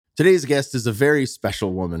Today's guest is a very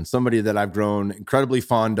special woman, somebody that I've grown incredibly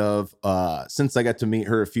fond of since I got to meet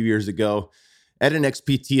her a few years ago at an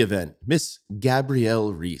XPT event, Miss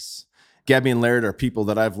Gabrielle Reese. Gabby and Laird are people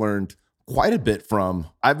that I've learned quite a bit from.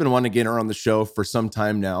 I've been wanting to get her on the show for some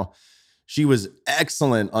time now. She was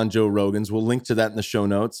excellent on Joe Rogan's. We'll link to that in the show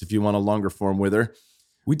notes if you want a longer form with her.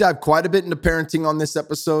 We dive quite a bit into parenting on this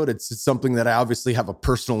episode. It's something that I obviously have a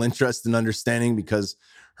personal interest in understanding because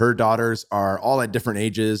her daughters are all at different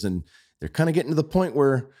ages and they're kind of getting to the point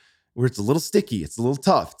where it's a little sticky. It's a little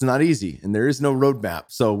tough. It's not easy and there is no roadmap.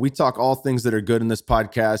 So we talk all things that are good in this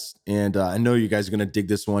podcast. And I know you guys are going to dig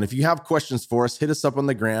this one. If you have questions for us, hit us up on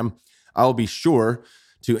the gram. I'll be sure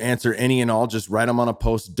to answer any and all. Just write them on a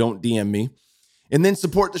post. Don't DM me. And then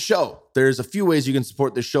support the show. There's a few ways you can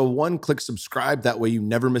support the show. One, click subscribe. That way you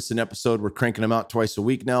never miss an episode. We're cranking them out twice a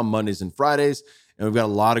week now, Mondays and Fridays. And we've got a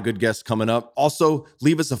lot of good guests coming up. Also,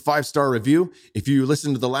 leave us a 5-star review. If you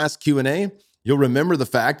listen to the last Q&A, you'll remember the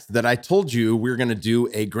fact that I told you we're going to do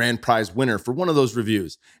a grand prize winner for one of those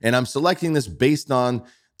reviews. And I'm selecting this based on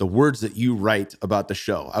the words that you write about the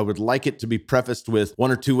show. I would like it to be prefaced with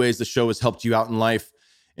 1 or 2 ways the show has helped you out in life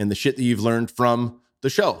and the shit that you've learned from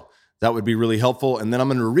the show. That would be really helpful. And then I'm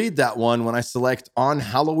going to read that one when I select on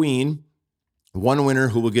Halloween one winner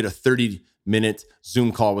who will get a 30-minute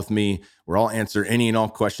Zoom call with me where I'll answer any and all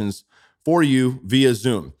questions for you via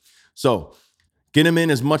Zoom. So get them in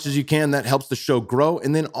as much as you can. That helps the show grow.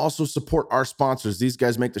 And then also support our sponsors. These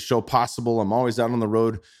guys make the show possible. I'm always out on the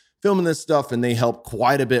road filming this stuff, and they help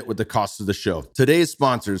quite a bit with the cost of the show. Today's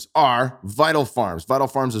sponsors are Vital Farms. Vital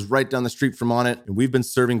Farms is right down the street from Onnit, and we've been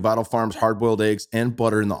serving Vital Farms hard-boiled eggs and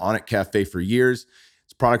butter in the Onnit Cafe for years.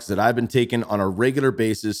 It's products that I've been taking on a regular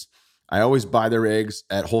basis. I always buy their eggs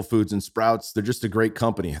at Whole Foods and Sprouts. They're just a great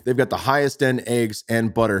company. They've got the highest end eggs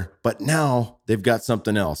and butter, but now they've got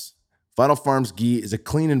something else. Vital Farms ghee is a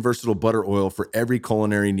clean and versatile butter oil for every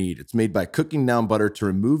culinary need. It's made by cooking down butter to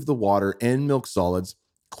remove the water and milk solids,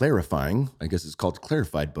 clarifying, I guess it's called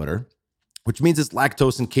clarified butter, which means it's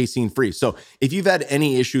lactose and casein free. So if you've had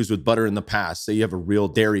any issues with butter in the past, say you have a real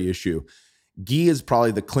dairy issue, ghee is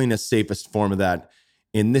probably the cleanest, safest form of that.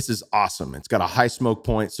 And this is awesome. It's got a high smoke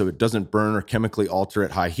point, so it doesn't burn or chemically alter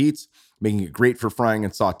at high heats, making it great for frying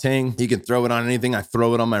and sauteing. You can throw it on anything. I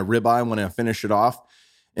throw it on my ribeye when I finish it off,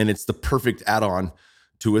 and it's the perfect add-on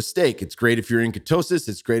to a steak. It's great if you're in ketosis,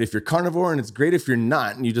 it's great if you're carnivore, and it's great if you're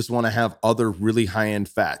not and you just want to have other really high-end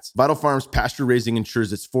fats. Vital Farms pasture raising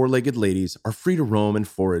ensures its four-legged ladies are free to roam and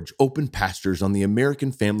forage open pastures on the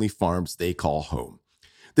American family farms they call home.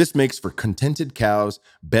 This makes for contented cows,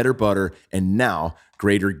 better butter, and now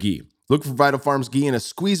greater ghee. Look for Vital Farms ghee in a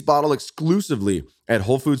squeeze bottle exclusively at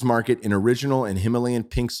Whole Foods Market in original and Himalayan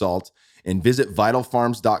pink salt, and visit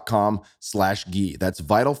vitalfarms.com/ghee. That's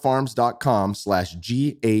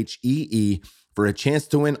vitalfarms.com/GHEE for a chance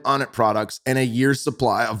to win Onnit products and a year's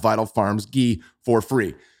supply of Vital Farms ghee for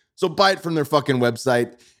free. So buy it from their fucking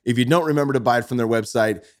website. If you don't remember to buy it from their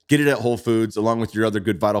website, get it at Whole Foods along with your other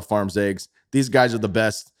good Vital Farms eggs. These guys are the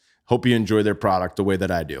best. Hope you enjoy their product the way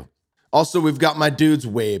that I do. Also, we've got my dudes,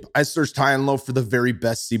 Wabe. I searched high and low for the very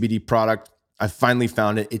best CBD product. I finally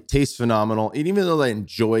found it. It tastes phenomenal. And even though I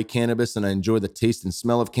enjoy cannabis and I enjoy the taste and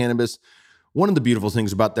smell of cannabis, one of the beautiful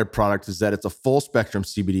things about their product is that it's a full spectrum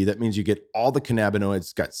CBD. That means you get all the cannabinoids.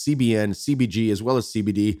 It's got CBN, CBG, as well as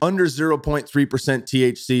CBD, under 0.3%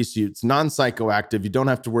 THC. So it's non-psychoactive. You don't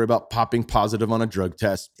have to worry about popping positive on a drug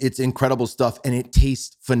test. It's incredible stuff and it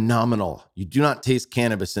tastes phenomenal. You do not taste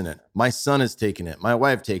cannabis in it. My son has taken it. My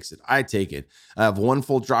wife takes it. I take it. I have one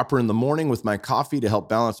full dropper in the morning with my coffee to help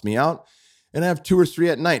balance me out. And I have 2 or 3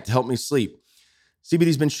 at night to help me sleep. CBD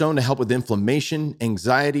has been shown to help with inflammation,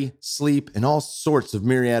 anxiety, sleep, and all sorts of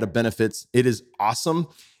myriad of benefits. It is awesome.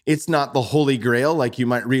 It's not the holy grail like you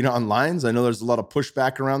might read online. I know there's a lot of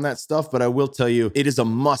pushback around that stuff, but I will tell you, it is a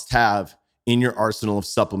must-have in your arsenal of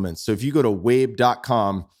supplements. So if you go to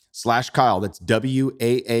wabe.com/Kyle, that's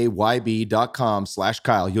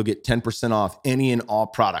WAAYB.com/Kyle, you'll get 10% off any and all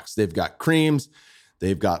products. They've got creams,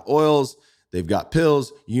 they've got oils, they've got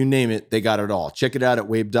pills, you name it, they got it all. Check it out at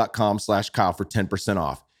wabe.com/Kyle for 10%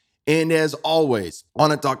 off. And as always,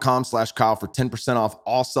 onnit.com/Kyle for 10% off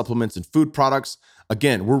all supplements and food products.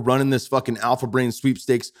 Again, we're running this fucking Alpha Brain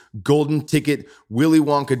Sweepstakes golden ticket, Willy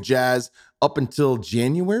Wonka jazz up until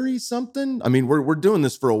January something. I mean, we're doing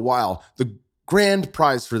this for a while. The grand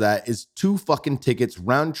prize for that is 2 fucking tickets,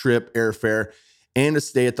 round trip airfare, and a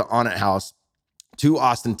stay at the Onnit House to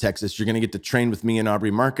Austin, Texas. You're going to get to train with me and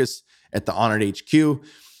Aubrey Marcus at the Onnit HQ.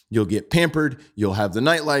 You'll get pampered. You'll have the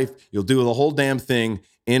nightlife. You'll do the whole damn thing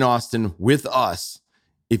in Austin with us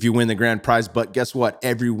if you win the grand prize. But guess what?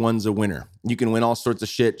 Everyone's a winner. You can win all sorts of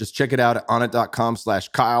shit. Just check it out at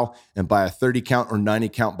onnit.com/Kyle and buy a 30 count or 90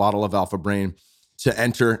 count bottle of Alpha Brain to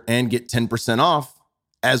enter and get 10% off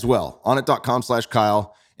as well.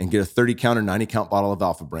 Onnit.com/Kyle and get a 30 count or 90 count bottle of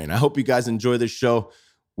Alpha Brain. I hope you guys enjoy this show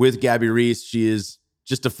with Gabby Reece. She is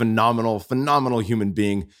just a phenomenal, phenomenal human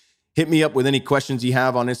being. Hit me up with any questions you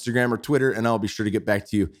have on Instagram or Twitter, and I'll be sure to get back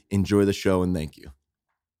to you. Enjoy the show, and thank you.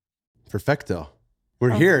 Perfecto.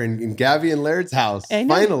 We're here in Gabby and Laird's house.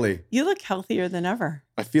 Finally. You look healthier than ever.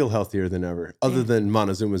 I feel healthier than ever, other than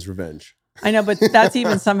Montezuma's Revenge. I know, but that's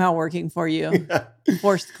even somehow working for you. Yeah.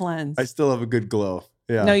 Forced cleanse. I still have a good glow.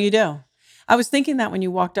 Yeah. No, you do. I was thinking that when you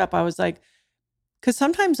walked up, I was like, because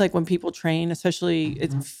sometimes like when people train, especially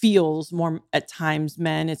it feels more at times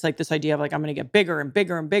men, it's like this idea of like, I'm going to get bigger and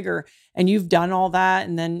bigger and bigger. And you've done all that.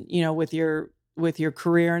 And then, you know, with your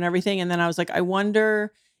career and everything. And then I was like, I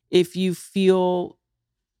wonder if you feel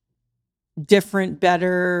different,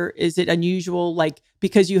 better. Is it unusual? Like,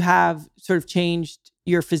 because you have sort of changed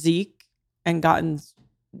your physique and gotten,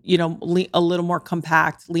 you know, a little more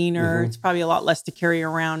compact, leaner. It's probably a lot less to carry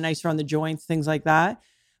around, nicer on the joints, things like that.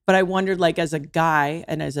 But I wondered, like, as a guy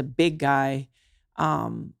and as a big guy,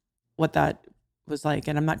 what that was like.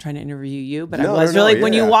 And I'm not trying to interview you, but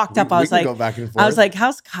when you walked up, I was like, go back and forth. I was like,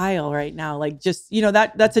 how's Kyle right now? Like, just, you know,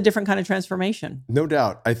 that's a different kind of transformation. No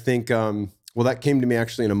doubt. I think, well, that came to me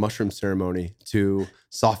actually in a mushroom ceremony to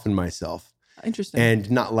soften myself. Interesting. And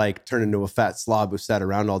not like turn into a fat slob who sat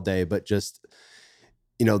around all day, but just,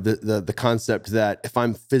 you know, the concept that if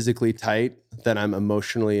I'm physically tight, then I'm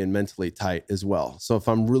emotionally and mentally tight as well. So if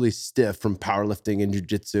I'm really stiff from powerlifting and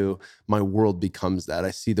jiu-jitsu, my world becomes that.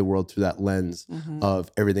 I see the world through that lens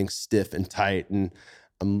of everything stiff and tight, and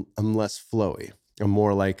I'm less flowy. I'm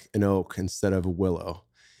more like an oak instead of a willow.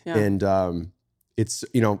 Yeah. And it's,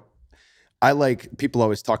 you know, I like, people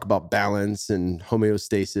always talk about balance and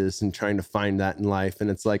homeostasis and trying to find that in life. And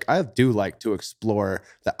it's like, I do like to explore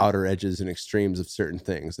the outer edges and extremes of certain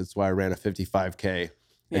things. That's why I ran a 55K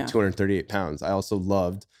at 238 pounds. I also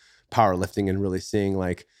loved powerlifting and really seeing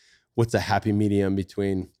like, what's a happy medium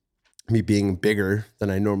between me being bigger than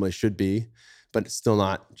I normally should be, but still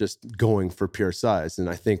not just going for pure size. And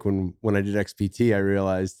I think when I did XPT, I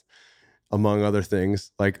realized, among other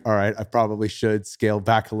things, like, all right, I probably should scale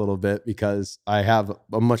back a little bit because I have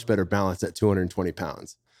a much better balance at 220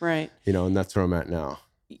 pounds. Right. You know, and that's where I'm at now.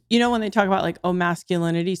 You know, when they talk about like, oh,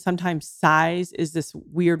 masculinity, sometimes size is this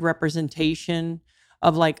weird representation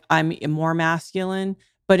of like, I'm more masculine,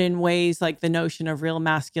 but in ways like the notion of real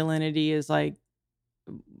masculinity is like,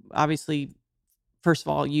 obviously, first of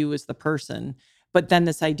all, you as the person, but then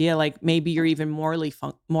this idea, like maybe you're even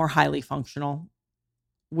more highly functional,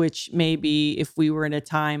 which maybe if we were in a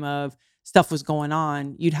time of stuff was going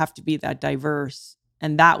on, you'd have to be that diverse,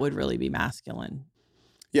 and that would really be masculine.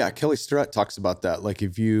 Yeah, Kelly Starrett talks about that. Like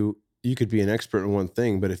if you could be an expert in one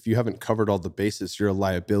thing, but if you haven't covered all the bases, you're a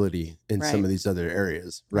liability in some of these other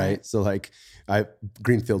areas, right? So like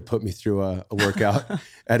Greenfield put me through a workout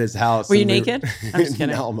at his house. Were you naked? I'm just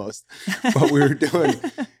kidding. Almost. But we were doing...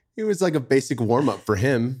 It was like a basic warm up for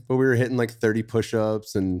him, but we were hitting like 30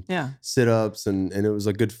 push-ups and sit-ups and it was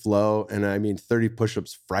a good flow. And I mean, 30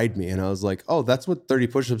 push-ups fried me. And I was like, oh, that's what 30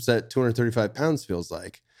 push-ups at 235 pounds feels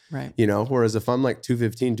like. Right. You know, whereas if I'm like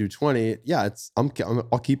 215, 220, yeah,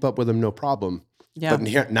 I'll keep up with him, no problem. Yeah.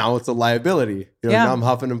 But now it's a liability. You know, now I'm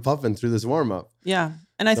huffing and puffing through this warm up. Yeah.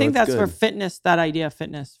 And I think that's where fitness, that idea of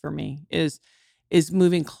fitness for me is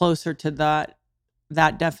moving closer to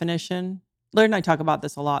that definition. Laird and I talk about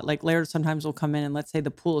this a lot. Like Laird sometimes will come in and let's say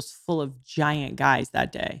the pool is full of giant guys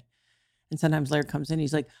that day. And sometimes Laird comes in,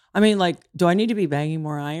 he's like, I mean, like, do I need to be banging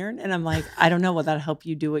more iron? And I'm like, I don't know. Will that help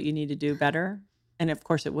you do what you need to do better? And of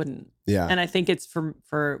course it wouldn't. Yeah. And I think it's for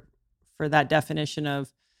that definition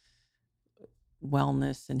of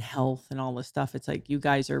wellness and health and all this stuff. It's like, you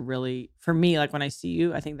guys are really, for me, like when I see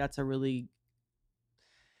you, I think that's a really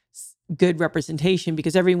good representation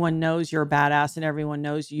because everyone knows you're a badass and everyone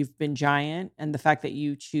knows you've been giant. And the fact that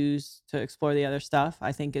you choose to explore the other stuff,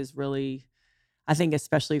 I think is really, I think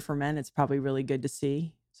especially for men, it's probably really good to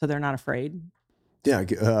see. So they're not afraid. Yeah.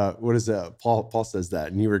 What is that? Paul says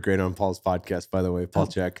that. And you were great on Paul's podcast, by the way, Paul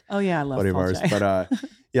Check. Oh yeah. I love Paul ours. But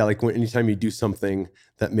yeah, like anytime you do something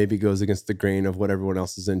that maybe goes against the grain of what everyone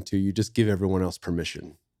else is into, you just give everyone else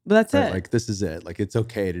permission. But that's it. Like, this is it. Like, it's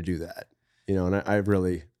okay to do that. You know, and I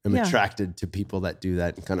really am attracted to people that do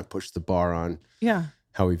that and kind of push the bar on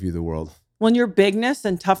how we view the world. When your bigness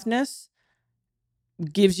and toughness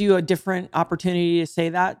gives you a different opportunity to say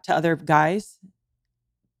that to other guys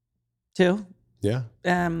too. Yeah.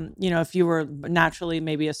 If you were naturally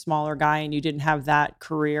maybe a smaller guy and you didn't have that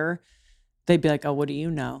career, they'd be like, oh, what do you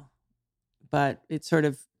know? But it's sort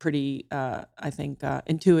of pretty, I think,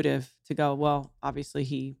 intuitive to go, well, obviously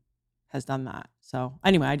he has done that. So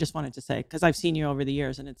anyway, I just wanted to say, because I've seen you over the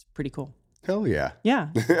years and it's pretty cool. Hell yeah. Yeah.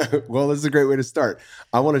 Well, this is a great way to start.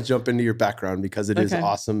 I want to jump into your background because it is Okay.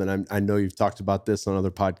 awesome. And I know you've talked about this on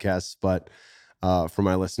other podcasts, but for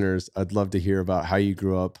my listeners, I'd love to hear about how you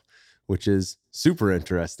grew up, which is super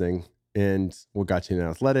interesting, and what got you into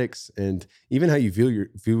athletics, and even how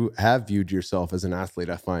you have viewed yourself as an athlete.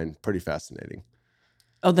 I find pretty fascinating.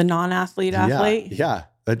 Oh, the non-athlete athlete? Yeah.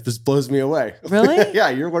 That just blows me away. Really? Yeah,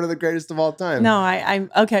 you're one of the greatest of all time. No,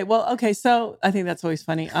 I'm okay. Well, okay. So I think that's always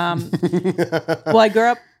funny. Well, I grew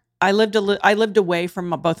up. I lived away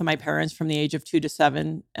from both of my parents from the age of 2 to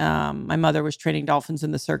 7. My mother was training dolphins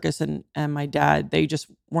in the circus, and my dad, they just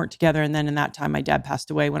weren't together. And then in that time, my dad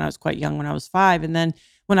passed away when I was quite young, when I was 5. And then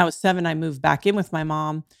when I was 7, I moved back in with my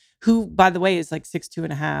mom, who, by the way, is like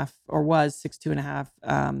 6'2.5", or was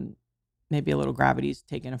 6'2.5". Maybe a little gravity's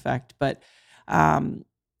taken effect, but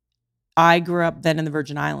I grew up then in the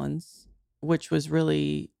Virgin Islands, which was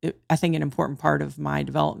really, I think, an important part of my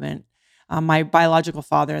development. My biological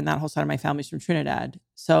father and that whole side of my family is from Trinidad.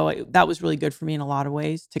 So that was really good for me in a lot of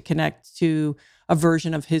ways, to connect to a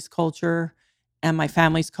version of his culture and my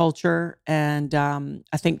family's culture. And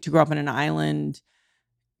I think to grow up in an island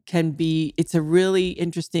it's a really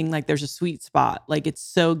interesting, like there's a sweet spot. Like it's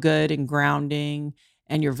so good and grounding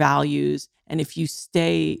and your values. And if you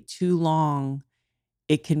stay too long,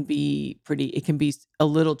 it can be a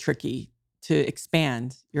little tricky to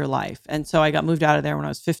expand your life. And so I got moved out of there when I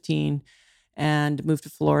was 15 and moved to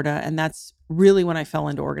Florida. And that's really when I fell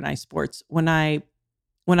into organized sports. When I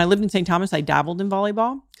lived in St. Thomas, I dabbled in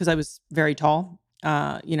volleyball because I was very tall,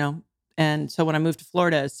 And so when I moved to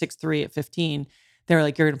Florida at 6'3" at 15, they were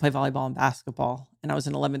like, you're going to play volleyball and basketball. And I was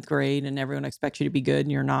in 11th grade and everyone expects you to be good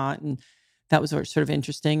and you're not. And that was sort of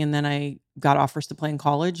interesting. And then I got offers to play in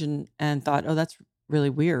college and thought, oh, that's really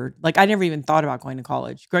weird. Like I never even thought about going to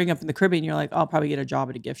college. Growing up in the Caribbean, you're like, oh, I'll probably get a job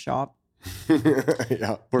at a gift shop.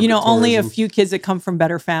 Yeah, only a few kids that come from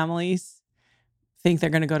better families think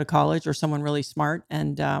they're going to go to college, or someone really smart.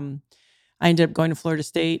 And I ended up going to Florida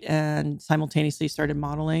State and simultaneously started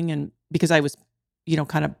modeling. And because I was,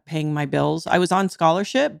 kind of paying my bills, I was on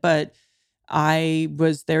scholarship, but I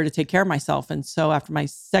was there to take care of myself. And so after my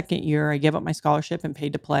second year, I gave up my scholarship and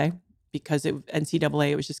paid to play because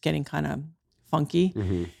NCAA, it was just getting kind of funky.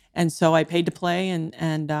 Mm-hmm. And so I paid to play.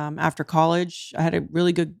 And after college, I had a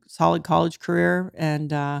really good, solid college career,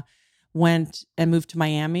 and went and moved to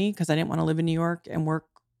Miami because I didn't want to live in New York and work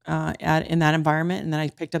in that environment. And then I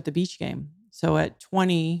picked up the beach game. So at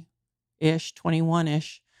 20-ish,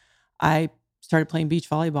 21-ish, I started playing beach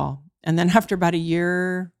volleyball. And then after about a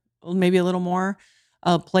year, maybe a little more,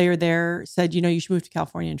 a player there said, you should move to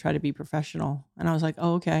California and try to be professional. And I was like,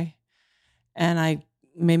 oh, okay. And I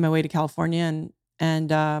made my way to California and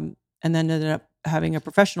then ended up having a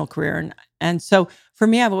professional career. And so for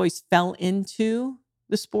me, I've always fell into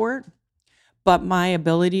the sport, but my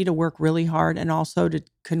ability to work really hard and also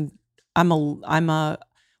I'm a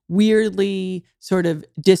weirdly sort of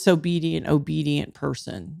disobedient, obedient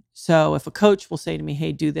person. So if a coach will say to me,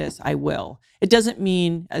 hey, do this, I will. It doesn't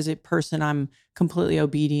mean as a person I'm completely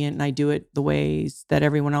obedient and I do it the ways that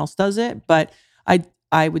everyone else does it. But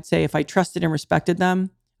I would say if I trusted and respected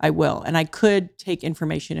them, I will. And I could take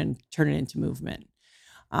information and turn it into movement.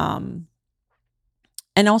 And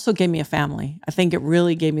also gave me a family. I think it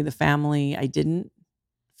really gave me the family I didn't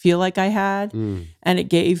feel like I had. And it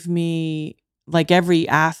gave me, like every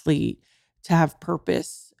athlete, to have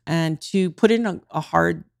purpose and to put in a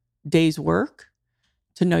hard day's work,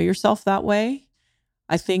 to know yourself that way,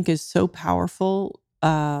 I think is so powerful,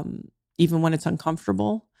 even when it's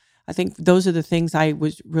uncomfortable. I think those are the things I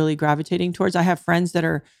was really gravitating towards. I have friends that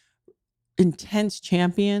are intense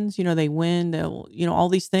champions, they win, they'll, all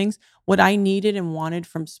these things. What I needed and wanted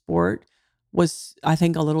from sport was, I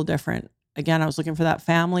think, a little different. Again, I was looking for that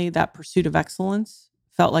family, that pursuit of excellence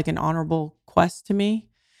felt like an honorable quest to me.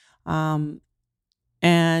 And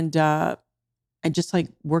just like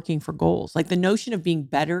working for goals, like the notion of being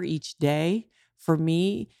better each day for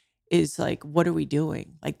me is like, what are we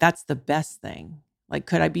doing? Like, that's the best thing. Like,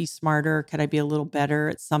 could I be smarter? Could I be a little better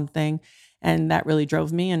at something? And that really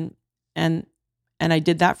drove me. And I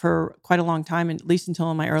did that for quite a long time, at least until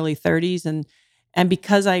in my early 30s. And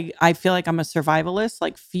because I feel like I'm a survivalist,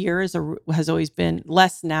 like fear has always been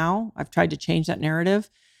less now. I've tried to change that narrative,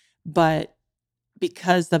 but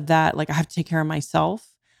because of that, like I have to take care of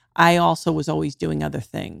myself. I also was always doing other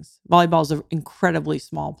things. Volleyball is an incredibly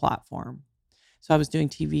small platform. So I was doing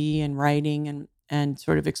TV and writing and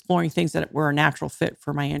sort of exploring things that were a natural fit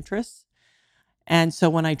for my interests. And so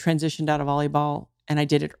when I transitioned out of volleyball and I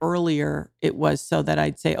did it earlier, it was so that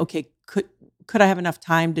I'd say, okay, could I have enough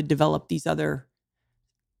time to develop these other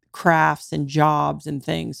crafts and jobs and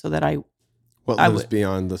things so that What I lives would,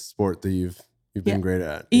 beyond the sport that you've yeah, been great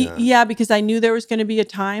at? Yeah. yeah, because I knew there was going to be a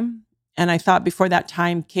time, and I thought before that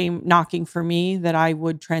time came knocking for me that I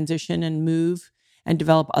would transition and move and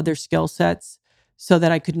develop other skill sets so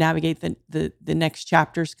that I could navigate the next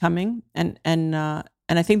chapters coming. And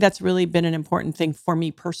I think that's really been an important thing for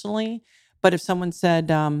me personally. But if someone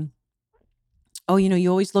said, "Oh, you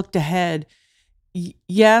always looked ahead,"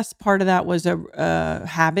 yes, part of that was a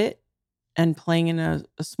habit and playing in a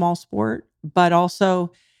small sport, but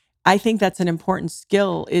also I think that's an important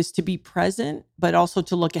skill is to be present, but also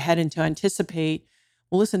to look ahead and to anticipate,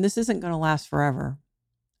 well, listen, this isn't going to last forever.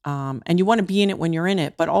 And you want to be in it when you're in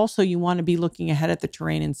it, but also you want to be looking ahead at the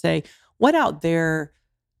terrain and say, what out there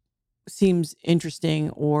seems interesting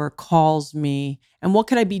or calls me? And what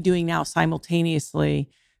could I be doing now simultaneously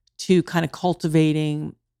to kind of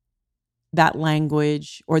cultivating that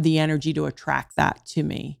language or the energy to attract that to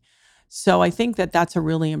me? So I think that that's a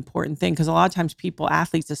really important thing because a lot of times people,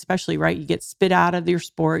 athletes especially, right? You get spit out of your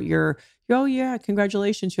sport. Oh yeah,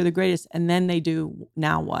 congratulations, you're the greatest, and then they do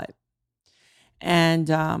now what? And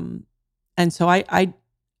so I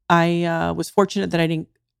was fortunate that I didn't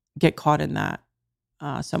get caught in that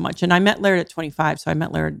so much. And I met Laird at 25, so I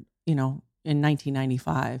met Laird, in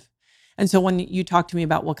 1995. And so when you talk to me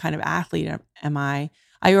about what kind of athlete am I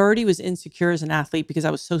already was insecure as an athlete because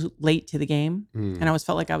I was so late to the game, and I always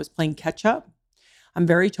felt like I was playing catch up. I'm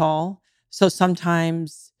very tall, so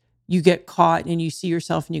sometimes you get caught and you see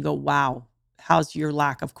yourself and you go, "Wow, how's your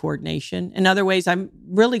lack of coordination?" In other ways, I'm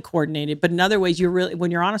really coordinated, but in other ways, you're really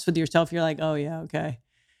when you're honest with yourself, you're like, "Oh yeah, okay."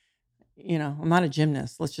 I'm not a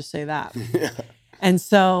gymnast. Let's just say that. Yeah. And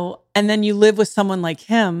then you live with someone like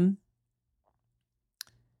him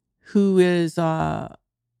who is,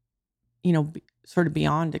 sort of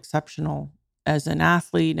beyond exceptional as an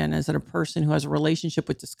athlete and as a person who has a relationship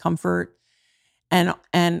with discomfort and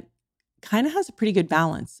kind of has a pretty good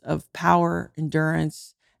balance of power,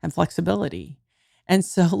 endurance, and flexibility. And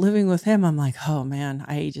so living with him, I'm like, oh man,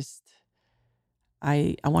 I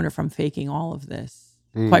wonder if I'm faking all of this.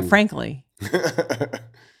 Quite frankly,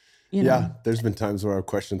 Yeah, there's been times where I've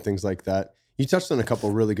questioned things like that. You touched on a couple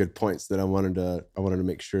of really good points that I wanted to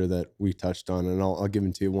make sure that we touched on, and I'll give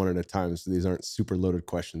them to you one at a time. So these aren't super loaded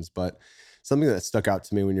questions, but something that stuck out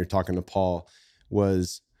to me when you're talking to Paul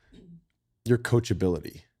was your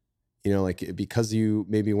coachability. Like because you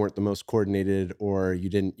maybe weren't the most coordinated, or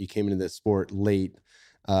you came into this sport late.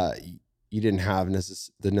 You didn't have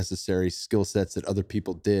the necessary skill sets that other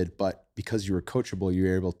people did, but because you were coachable, you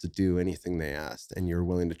were able to do anything they asked, and you were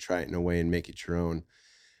willing to try it in a way and make it your own.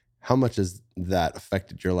 How much has that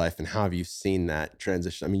affected your life, and how have you seen that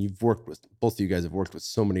transition? I mean, both of you guys have worked with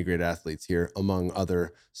so many great athletes here, among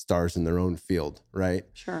other stars in their own field, right?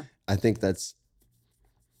 sure. I think it's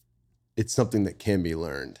something that can be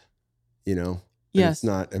learned, And Yes. it's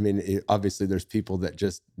not, obviously there's people that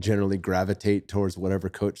just generally gravitate towards whatever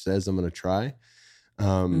coach says I'm going to try.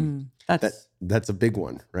 That's a big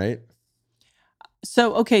one, right?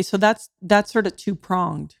 So okay, so that's sort of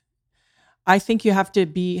two-pronged. I think you have to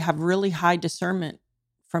have really high discernment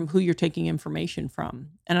from who you're taking information from.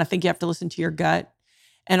 And I think you have to listen to your gut.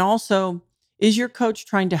 And also, is your coach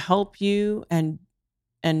trying to help you and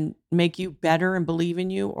make you better and believe in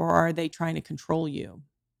you, or are they trying to control you?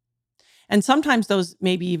 And sometimes those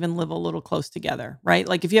maybe even live a little close together, right?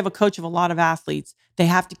 Like if you have a coach of a lot of athletes, they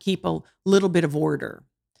have to keep a little bit of order.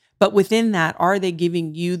 But within that, are they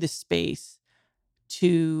giving you the space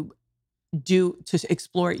to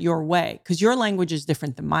explore it your way? Because your language is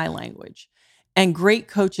different than my language. And great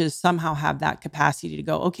coaches somehow have that capacity to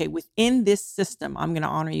go, okay, within this system, I'm going to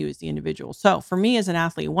honor you as the individual. So for me as an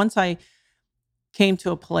athlete, once I came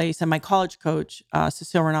to a place, and my college coach,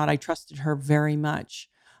 Cecile Renaud, I trusted her very much.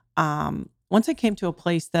 Once I came to a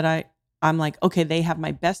place that I'm like, okay, they have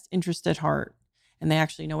my best interest at heart and they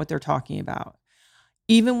actually know what they're talking about.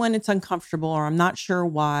 Even when it's uncomfortable or I'm not sure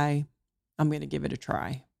why, I'm going to give it a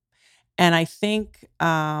try. And I think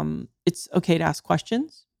it's okay to ask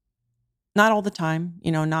questions. Not all the time,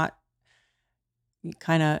 not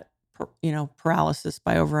kind of, paralysis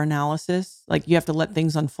by overanalysis. Like you have to let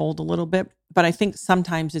things unfold a little bit. But I think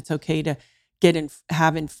sometimes it's okay to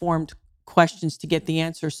have informed questions to get the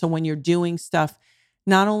answer. So when you're doing stuff,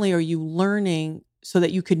 not only are you learning so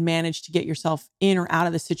that you could manage to get yourself in or out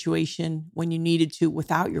of the situation when you needed to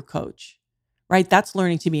without your coach, right? That's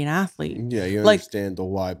learning to be an athlete. Yeah, you Like, understand the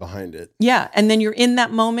why behind it. yeah. And then you're in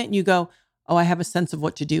that moment and you go, oh, I have a sense of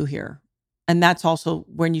what to do here. And that's also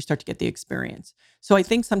when you start to get the experience. So I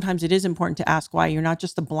think sometimes it is important to ask why. You're not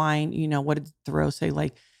just a blind, what did Thoreau say?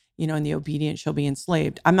 Like, and the obedient shall be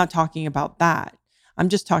enslaved. I'm not talking about that. I'm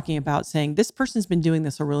just talking about saying this person's been doing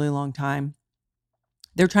this a really long time.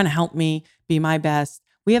 They're trying to help me be my best.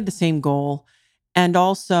 We have the same goal. And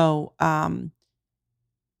also,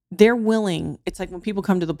 they're willing. It's like when people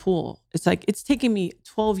come to the pool, it's like, it's taken me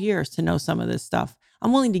 12 years to know some of this stuff.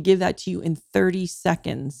 I'm willing to give that to you in 30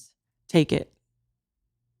 seconds. Take it.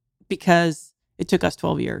 Because it took us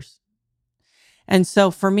 12 years. And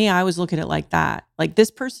so for me, I always look at it like that. Like,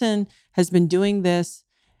 this person has been doing this.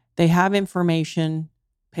 They have information.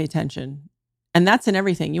 Pay attention. And that's in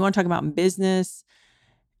everything. You want to talk about business,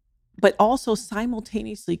 but also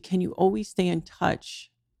simultaneously, can you always stay in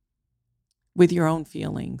touch with your own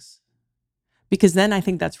feelings? Because then I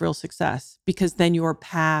think that's real success, because then your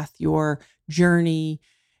path, your journey,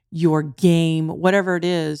 your game, whatever it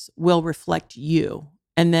is, will reflect you.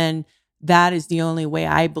 And then that is the only way,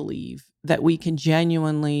 I believe, that we can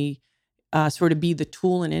genuinely sort of be the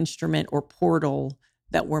tool and instrument or portal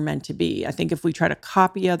that we're meant to be. I think if we try to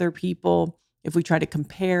copy other people, if we try to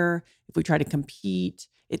compare, if we try to compete,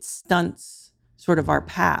 it stunts sort of our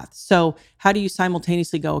path. So how do you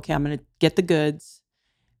simultaneously go, okay, I'm going to get the goods,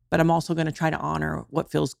 but I'm also going to try to honor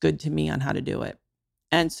what feels good to me on how to do it.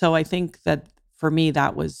 And so I think that for me,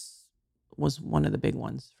 that was one of the big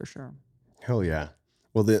ones for sure. Hell yeah.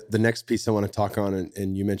 Well, the next piece I want to talk on,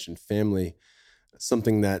 and you mentioned family,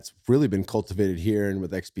 something that's really been cultivated here and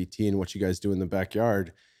with XPT and what you guys do in the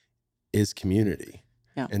backyard is community.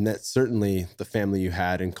 Yeah. And that's certainly the family you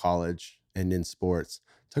had in college and in sports.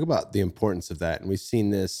 Talk about the importance of that. And we've seen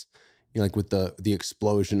this, like with the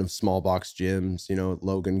explosion of small box gyms.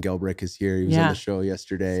 Logan Gelbrick is here. He was on the show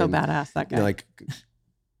yesterday. So badass, that guy. Like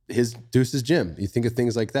his Deuce's gym. You think of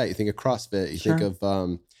things like that. You think of CrossFit. You think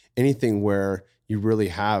of anything where you really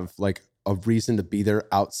have like a reason to be there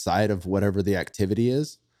outside of whatever the activity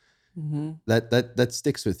is. Mm-hmm. That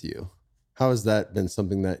sticks with you. How has that been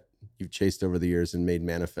something that you've chased over the years and made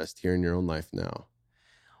manifest here in your own life now?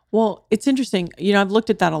 Well, it's interesting. I've looked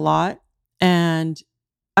at that a lot, and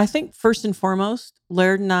I think first and foremost,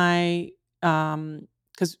 Laird and I,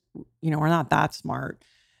 because we're not that smart,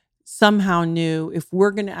 somehow knew if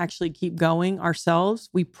we're going to actually keep going ourselves,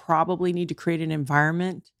 we probably need to create an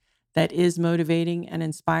environment that is motivating and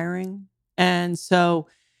inspiring. And so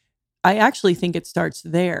I actually think it starts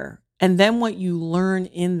there. And then what you learn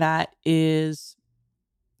in that is,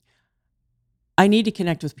 I need to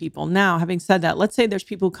connect with people. Now, having said that, let's say there's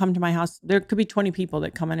people who come to my house. There could be 20 people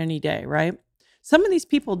that come in any day, right? Some of these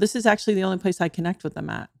people, this is actually the only place I connect with them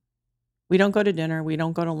at. We don't go to dinner. We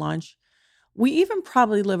don't go to lunch. We even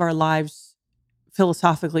probably live our lives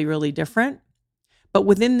philosophically really different. But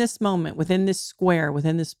within this moment, within this square,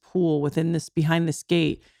 within this pool, within this, behind this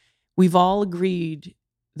gate, we've all agreed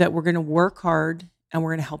that we're going to work hard and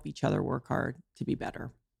we're going to help each other work hard to be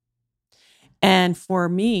better. And for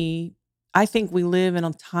me, I think we live in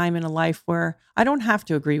a time in a life where I don't have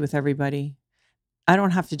to agree with everybody. I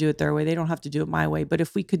don't have to do it their way. They don't have to do it my way. But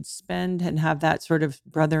if we could spend and have that sort of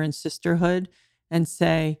brother and sisterhood and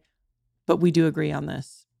say, but we do agree on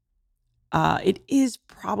this. It is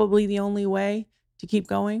probably the only way to keep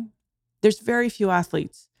going. There's very few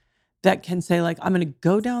athletes that can say, like, I'm going to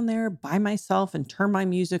go down there by myself and turn my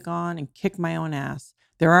music on and kick my own ass.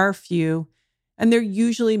 There are a few, and they're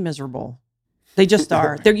usually miserable. They just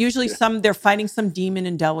are. They're usually they're fighting some demon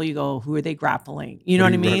and devil. You go, who are they grappling? You know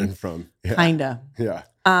what I mean? Running from? Yeah. Kinda. Yeah.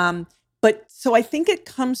 But so I think it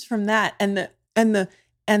comes from that and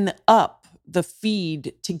the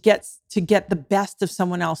feed to get the best of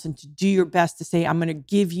someone else and to do your best to say, I'm going to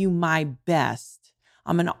give you my best.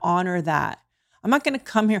 I'm going to honor that. I'm not going to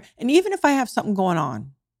come here. And even if I have something going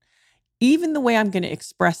on, even the way I'm going to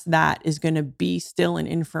express that is going to be still in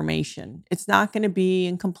information. It's not going to be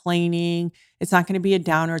in complaining. It's not going to be a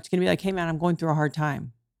downer. It's going to be like, hey man, I'm going through a hard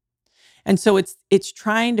time. And so it's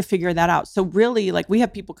trying to figure that out. So really, like, we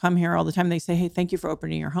have people come here all the time. They say, hey, thank you for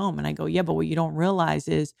opening your home. And I go, yeah, but what you don't realize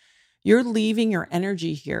is you're leaving your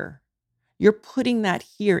energy here. You're putting that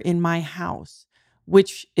here in my house,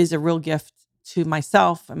 which is a real gift to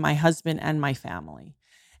myself and my husband and my family.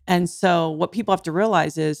 And so what people have to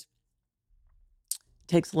realize is it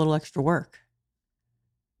takes a little extra work.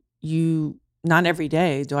 Not every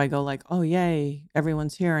day do I go like, oh, yay,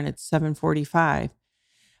 everyone's here and it's 7:45.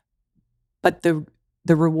 But the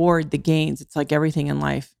reward, the gains, it's like everything in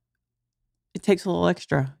life. It takes a little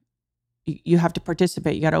extra. you have to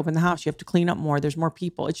participate. You got to open the house. You have to clean up more. There's more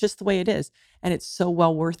people. It's just the way it is. And it's so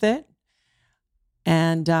well worth it.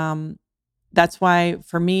 And that's why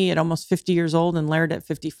for me at almost 50 years old and Laird at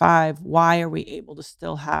 55, why are we able to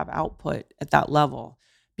still have output at that level?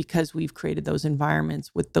 Because we've created those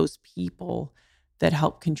environments with those people that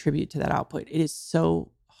help contribute to that output. It is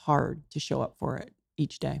so hard to show up for it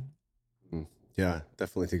each day. Yeah,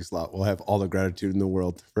 definitely takes a lot. We'll have all the gratitude in the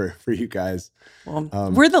world for you guys.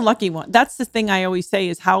 Well, we're the lucky one. That's the thing I always say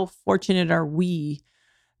is how fortunate are we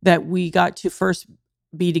that we got to first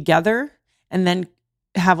be together and then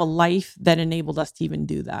have a life that enabled us to even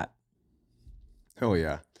do that. Oh,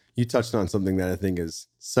 yeah. You touched on something that I think is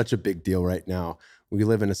such a big deal right now. We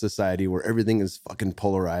live in a society where everything is fucking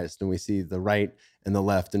polarized, and we see the right and the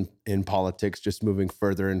left in politics just moving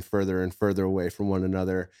further and further and further away from one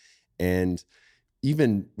another. And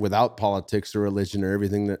even without politics or religion or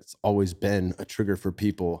everything that's always been a trigger for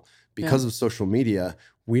people, because of social media,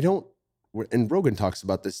 and Rogan talks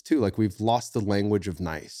about this too, like we've lost the language of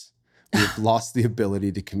nice. We've lost the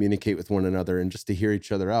ability to communicate with one another and just to hear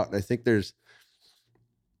each other out. And I think there's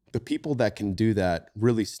the people that can do that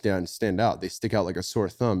really stand out. They stick out like a sore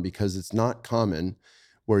thumb because it's not common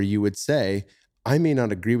where you would say, I may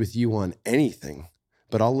not agree with you on anything,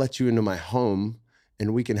 but I'll let you into my home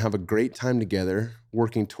and we can have a great time together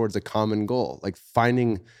working towards a common goal, like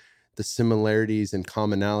finding the similarities and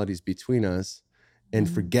commonalities between us and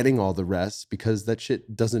forgetting all the rest, because that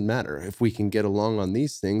shit doesn't matter. If we can get along on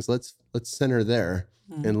these things, let's center there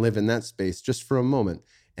and live in that space just for a moment.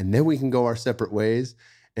 And then we can go our separate ways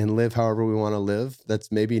and live however we want to live. That's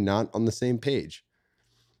maybe not on the same page.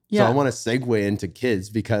 Yeah. So I want to segue into kids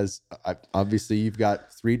because obviously you've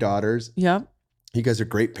got 3 daughters. Yep. You guys are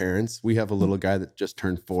great parents. We have a little guy that just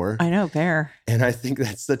turned 4. I know, Bear. And I think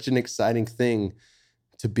that's such an exciting thing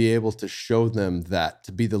to be able to show them that,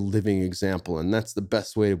 to be the living example. And that's the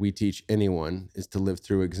best way we teach anyone, is to live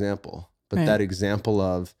through example. But that example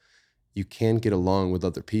of you can get along with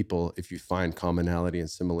other people if you find commonality and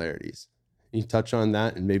similarities. Can you touch on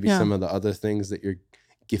that and maybe some of the other things that you're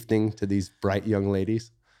gifting to these bright young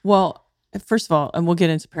ladies? Well, first of all, and we'll get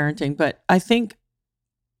into parenting, but I think,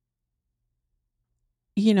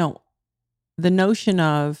 the notion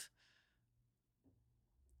of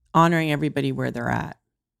honoring everybody where they're at,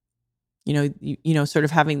 sort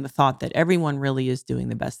of having the thought that everyone really is doing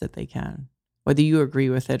the best that they can, whether you agree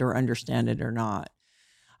with it or understand it or not.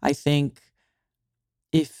 I think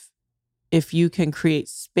if you can create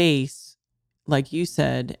space, like you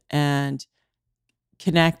said, and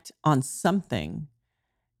connect on something,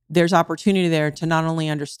 there's opportunity there to not only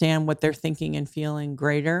understand what they're thinking and feeling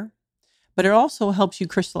greater, but it also helps you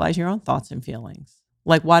crystallize your own thoughts and feelings.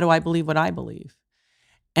 Like, why do I believe what I believe?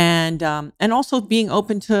 And also being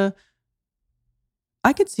open to,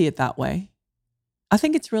 I could see it that way. I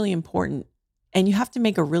think it's really important. And you have to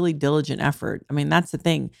make a really diligent effort. I mean, that's the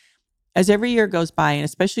thing. As every year goes by, and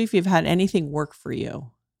especially if you've had anything work for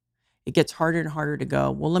you, it gets harder and harder to go,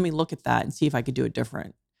 well, let me look at that and see if I could do it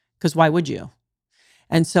different. Because why would you?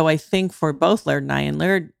 And so I think for both Laird and I, and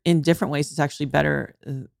Laird in different ways is actually better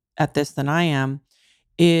at this than I am,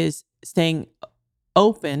 is staying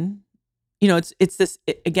open. It's this,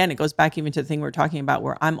 again, it goes back even to the thing we were talking about,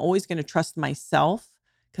 where I'm always going to trust myself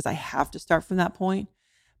because I have to start from that point.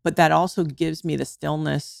 But that also gives me the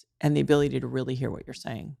stillness and the ability to really hear what you're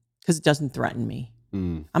saying, because it doesn't threaten me.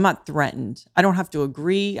 I'm not threatened. I don't have to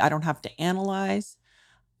agree. I don't have to analyze.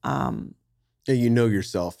 Yeah, you know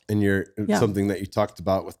yourself, and something that you talked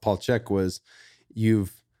about with Paul Chek was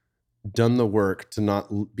you've done the work to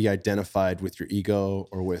not be identified with your ego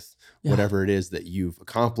or with whatever it is that you've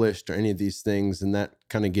accomplished or any of these things. And that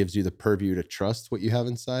kind of gives you the purview to trust what you have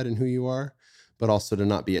inside and who you are, but also to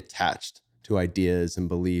not be attached to ideas and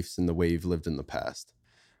beliefs and the way you've lived in the past.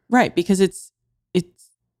 Right. Because it's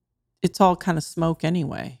all kind of smoke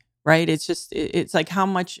anyway. Right. It's just, it's like, how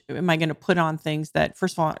much am I going to put on things that,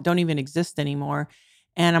 first of all, don't even exist anymore?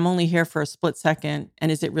 And I'm only here for a split second.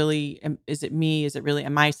 And is it me? Is it really,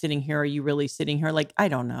 am I sitting here? Are you really sitting here? Like, I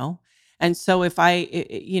don't know. And so if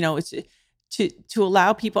it's to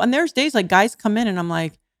allow people, and there's days like guys come in and I'm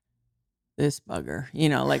like, this bugger,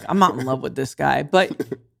 like I'm not in love with this guy, but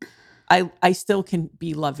I still can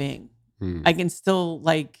be loving. I can still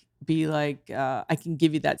be like, I can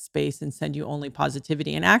give you that space and send you only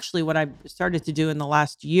positivity. And actually what I've started to do in the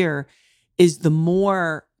last year is the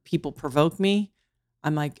more people provoke me,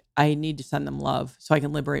 I'm like, I need to send them love so I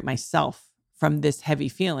can liberate myself from this heavy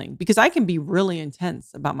feeling, because I can be really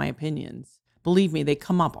intense about my opinions. Believe me, they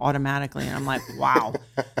come up automatically. And I'm like, wow,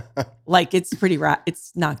 like it's pretty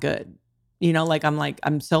it's not good.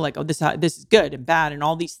 I'm so like, oh, this is good and bad and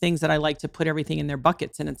all these things that I like to put everything in their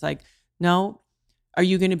buckets. And it's like, no, are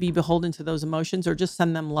you going to be beholden to those emotions, or just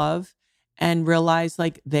send them love and realize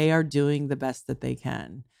like they are doing the best that they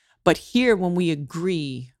can? But here, when we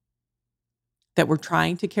agree that we're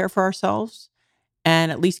trying to care for ourselves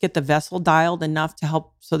and at least get the vessel dialed enough to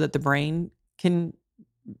help so that the brain can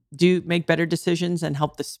make better decisions and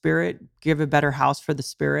help the spirit give a better house for the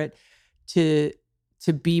spirit to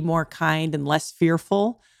be more kind and less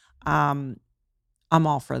fearful. I'm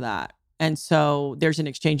all for that. And so there's an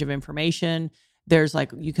exchange of information. There's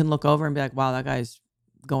like, you can look over and be like, wow, that guy's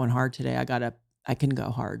going hard today. I can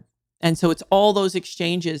go hard. And so it's all those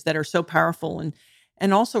exchanges that are so powerful.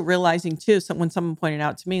 And also realizing too, so when someone pointed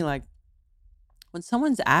out to me, like when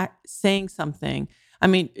someone's saying something, I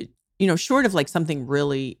mean, short of like something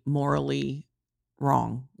really morally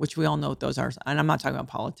wrong, which we all know what those are. And I'm not talking about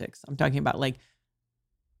politics. I'm talking about like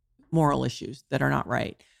moral issues that are not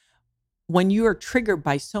right. When you are triggered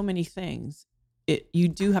by so many things, you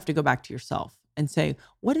do have to go back to yourself and say,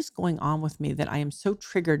 what is going on with me that I am so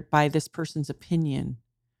triggered by this person's opinion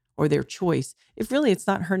or their choice? If really it's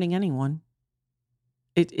not hurting anyone.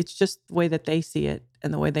 It's just the way that they see it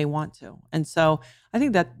and the way they want to. And so I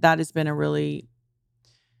think that has been a really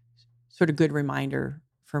sort of good reminder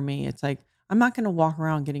for me. It's like, I'm not going to walk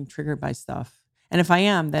around getting triggered by stuff. And if I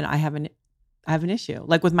am, then I have an issue.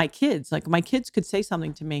 Like with my kids, like my kids could say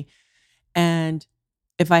something to me, and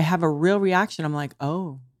if I have a real reaction, I'm like,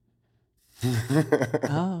 oh,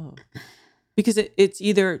 because it's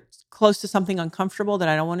either close to something uncomfortable that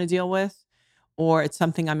I don't want to deal with, or it's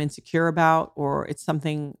something I'm insecure about, or it's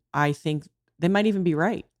something I think they might even be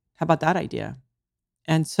right. How about that idea?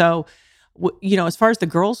 And so, as far as the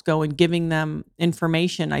girls go and giving them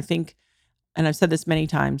information, I think, and I've said this many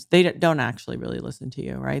times, they don't actually really listen to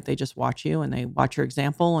you, right? They just watch you and they watch your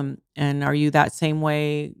example. And are you that same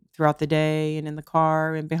way throughout the day and in the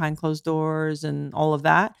car and behind closed doors and all of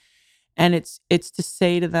that? And it's to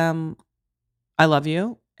say to them, I love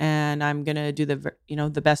you, and I'm going to do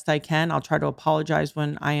the best I can. I'll try to apologize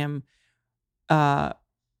when I am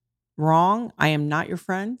wrong. I am not your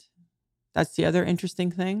friend. That's the other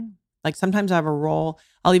interesting thing. Like sometimes I have a role.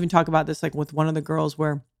 I'll even talk about this like with one of the girls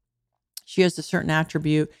where she has a certain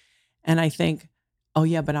attribute and I think, oh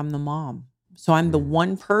yeah, but I'm the mom. So I'm the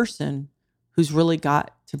one person who's really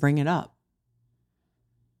got to bring it up.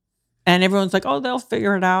 And everyone's like, oh, they'll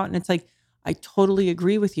figure it out. And it's like, I totally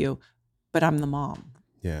agree with you, but I'm the mom.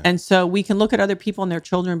 Yeah. And so we can look at other people and their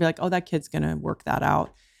children and be like, oh, that kid's going to work that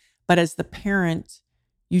out. But as the parent,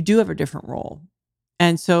 you do have a different role.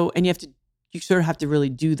 And so, and you sort of have to really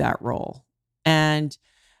do that role. And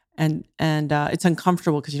it's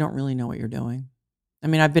uncomfortable because you don't really know what you're doing. I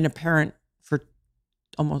mean, I've been a parent for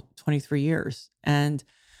almost 23 years and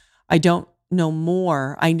I don't know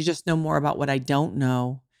more. I just know more about what I don't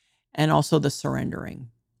know, and also the surrendering.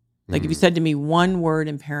 Like if you said to me one word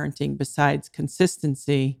in parenting besides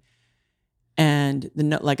consistency and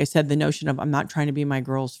like I said, the notion of I'm not trying to be my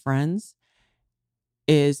girl's friends,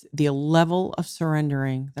 is the level of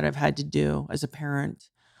surrendering that I've had to do as a parent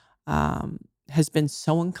has been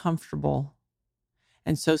so uncomfortable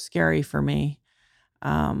and so scary for me,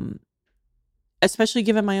 especially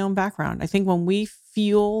given my own background. I think when we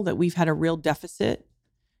feel that we've had a real deficit,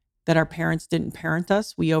 that our parents didn't parent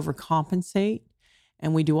us, we overcompensate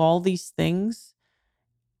and we do all these things.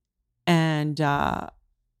 And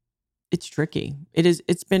it's tricky.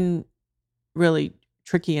 It's been really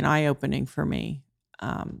tricky and eye-opening for me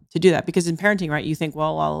to do that. Because in parenting, right, you think,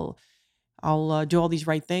 well, I'll do all these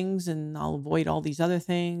right things and I'll avoid all these other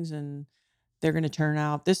things and they're going to turn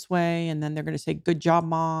out this way. And then they're going to say, good job,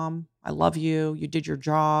 mom. I love you. You did your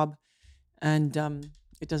job. And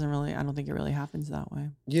it doesn't really, I don't think it really happens that way.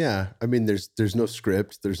 Yeah. I mean, there's no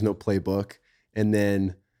script, there's no playbook. And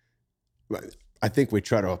then I think we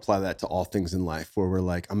try to apply that to all things in life where we're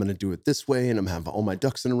like, I'm going to do it this way and I'm going to have all my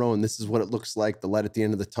ducks in a row and this is what it looks like, the light at the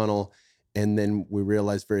end of the tunnel. And then we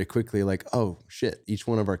realize very quickly like, oh shit, each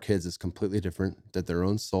one of our kids is completely different. They're their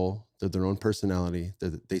own soul, they're their own personality,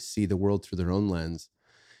 they see the world through their own lens.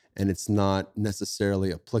 And it's not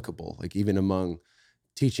necessarily applicable. Like even among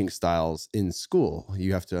teaching styles in school,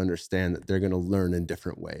 you have to understand that they're going to learn in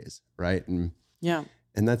different ways. Right. And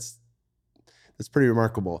that's pretty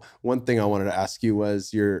remarkable. One thing I wanted to ask you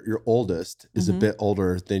was your oldest is a bit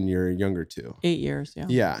older than your younger two. 8 years. Yeah.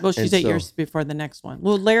 Yeah. Well, she's 8 years before the next one.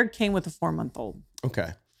 Well, Laird came with a 4-month-old. Okay.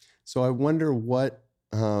 So I wonder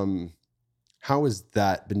how has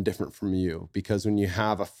that been different from you? Because when you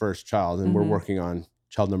have a first child and we're working on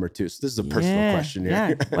child number 2, so this is a personal question here.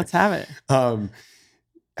 Yeah. Let's have it.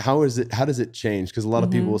 how does it change? Because a lot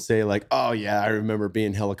of people will say like, oh yeah, I remember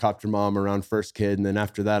being helicopter mom around first kid. And then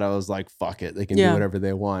after that, I was like, fuck it. They can do whatever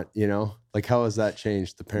they want, you know? Like how has that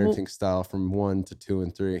changed the parenting style from 1 to 2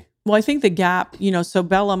 and 3? Well, I think the gap, so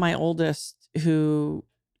Bella, my oldest, who,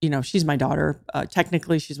 she's my daughter.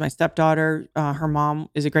 Technically, she's my stepdaughter. Her mom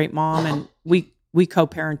is a great mom, and we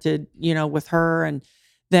co-parented, with her. And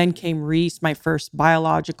then came Reese, my first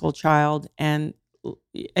biological child, and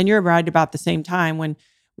you're right, about the same time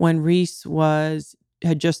when Reese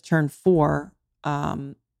had just turned 4.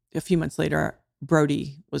 A few months later,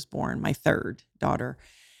 Brody was born, my third daughter,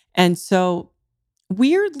 and so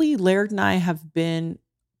weirdly, Laird and I have been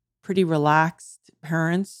pretty relaxed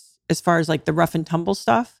parents as far as like the rough and tumble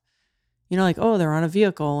stuff. Like, oh, they're on a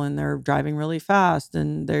vehicle and they're driving really fast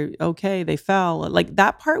and they're okay, they fell. Like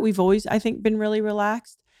that part we've always, I think, been really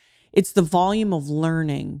relaxed. It's the volume of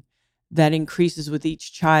learning that increases with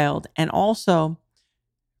each child. And also,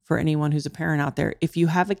 for anyone who's a parent out there, if you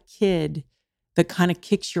have a kid that kind of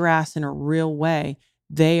kicks your ass in a real way,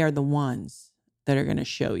 they are the ones that are going to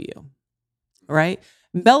show you, right?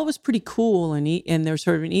 Bella was pretty cool and there was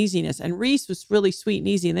sort of an easiness. And Reese was really sweet and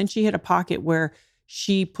easy. And then she hit a pocket where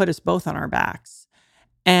she put us both on our backs.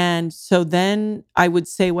 And so then I would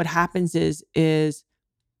say what happens is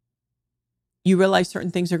you realize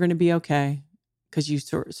certain things are going to be okay because you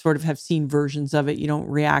sort of have seen versions of it. You don't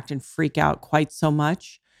react and freak out quite so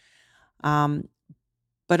much.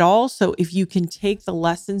 But also, if you can take the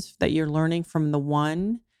lessons that you're learning from the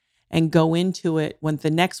one and go into it when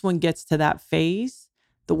the next one gets to that phase,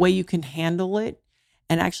 the way you can handle it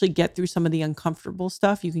and actually get through some of the uncomfortable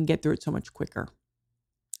stuff, you can get through it so much quicker.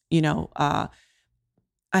 I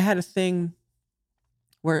had a thing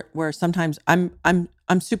where sometimes I'm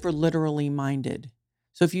super literally minded.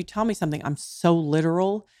 So if you tell me something, I'm so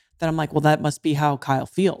literal that I'm like, well, that must be how Kyle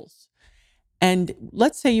feels. And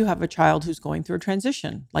let's say you have a child who's going through a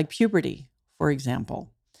transition, like puberty, for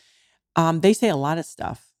example. They say a lot of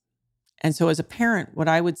stuff. And so as a parent, what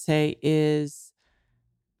I would say is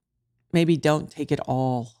maybe don't take it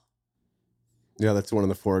all. Yeah, that's one of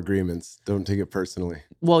the 4 agreements. Don't take it personally.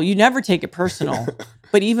 Well, you never take it personal.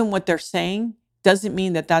 But even what they're saying doesn't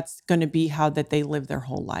mean that that's going to be how that they live their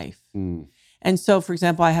whole life. And so, for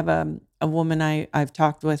example, I have a woman I've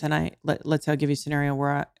talked with, and let's say I'll give you a scenario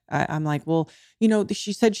where I'm like, well,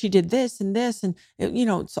 she said she did this, and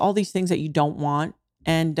it's all these things that you don't want.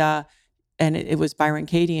 And it was Byron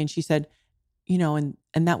Katie, and she said, and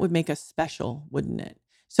that would make us special, wouldn't it?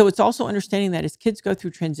 So it's also understanding that as kids go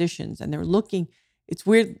through transitions and they're looking, it's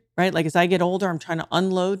weird, right? Like as I get older, I'm trying to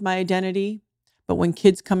unload my identity. But when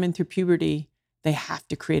kids come in through puberty, they have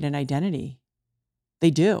to create an identity.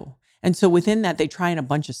 They do. And so within that, they try in a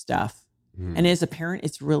bunch of stuff. And as a parent,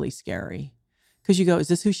 it's really scary because you go, is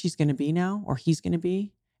this who she's going to be now or he's going to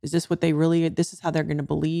be? Is this what this is how they're going to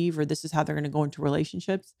believe, or this is how they're going to go into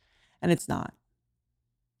relationships? And it's not.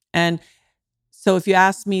 And so if you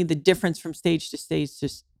ask me the difference from stage to stage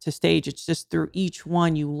to stage, it's just through each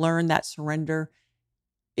one, you learn that surrender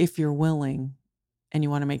if you're willing and you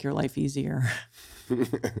want to make your life easier.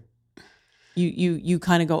 You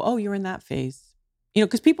kind of go, oh, you're in that phase.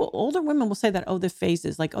 Because older women will say that, oh, the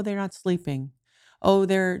phases, like, oh, they're not sleeping. Oh,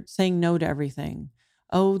 they're saying no to everything.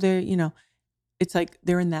 Oh, it's like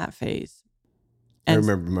they're in that phase. And I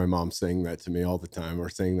remember my mom saying that to me all the time, or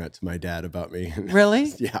saying that to my dad about me.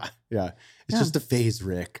 Really? Yeah. It's just a phase,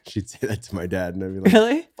 Rick. She'd say that to my dad, and I'd be like,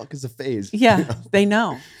 really? Fuck is a phase? Yeah, they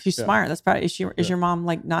know. She's smart. That's probably, is your mom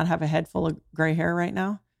like not have a head full of gray hair right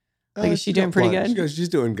now? Like, is she doing pretty good? She's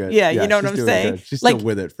doing good. Yeah, you know what I'm saying? Good. She's still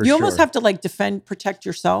with it for sure. You almost have to like protect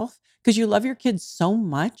yourself because you love your kids so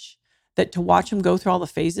much that to watch them go through all the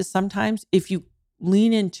phases, sometimes if you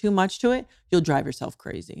lean in too much to it, you'll drive yourself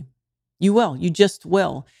crazy. You will. You just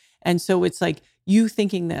will. And so it's like you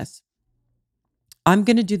thinking this, I'm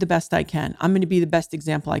going to do the best I can. I'm going to be the best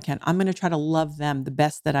example I can. I'm going to try to love them the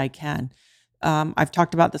best that I can. I've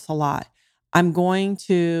talked about this a lot. I'm going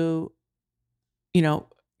to,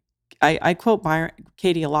 I quote Byron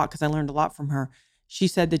Katie a lot because I learned a lot from her. She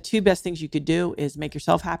said the 2 best things you could do is make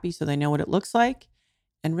yourself happy so they know what it looks like,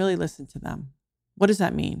 and really listen to them. What does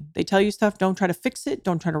that mean? They tell you stuff. Don't try to fix it.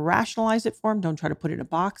 Don't try to rationalize it for them. Don't try to put it in a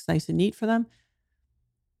box nice and neat for them.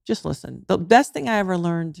 Just listen. The best thing I ever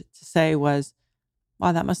learned to say was,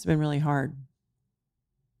 wow, that must have been really hard.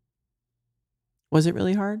 Was it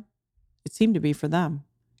really hard? It seemed to be for them.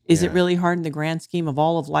 Is it really hard in the grand scheme of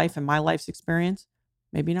all of life and my life's experience?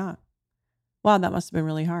 Maybe not. Wow, that must have been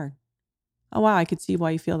really hard. Oh, wow, I could see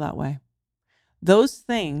why you feel that way. Those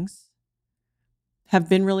things have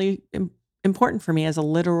been really important for me as a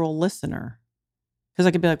literal listener. Because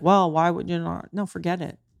I could be like, well, why would you not? No, forget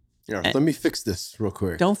it. Yeah, let me fix this real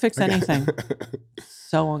quick. Don't fix anything.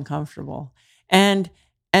 So uncomfortable. And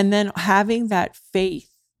then having that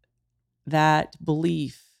faith, that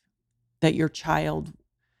belief that your child,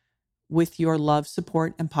 with your love,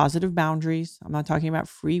 support, and positive boundaries, I'm not talking about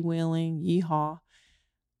freewheeling, yeehaw,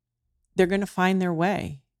 they're going to find their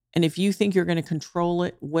way. And if you think you're going to control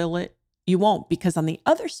it, will it, you won't. Because on the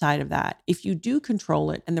other side of that, if you do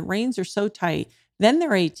control it and the reins are so tight, then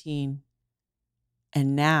they're 18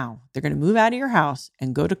 and now they're going to move out of your house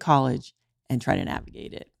and go to college and try to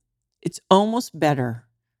navigate it. It's almost better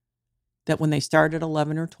that when they start at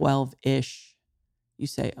 11 or 12-ish, you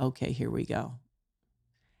say, okay, here we go.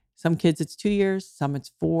 Some kids, it's 2 years. Some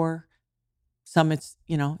it's 4. Some it's,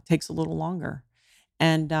 it takes a little longer.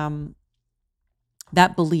 And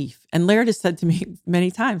that belief. And Laird has said to me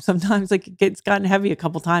many times, sometimes like it's gotten heavy a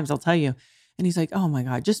couple times, I'll tell you. And he's like, oh my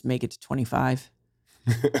God, just make it to 25.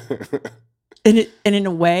 And in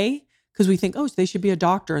a way, because we think, oh, they should be a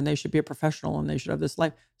doctor and they should be a professional and they should have this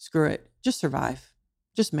life. Screw it. Just survive.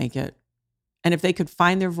 Just make it. And if they could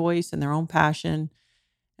find their voice and their own passion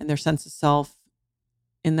and their sense of self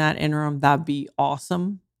in that interim, that'd be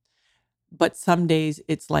awesome. But some days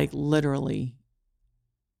it's like literally,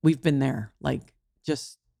 we've been there. Like,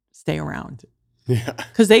 just stay around. Yeah.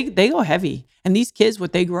 Because they go heavy. And these kids,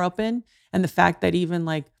 what they grew up in, and the fact that even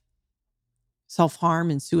like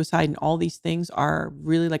self-harm and suicide and all these things are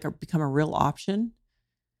really like become a real option.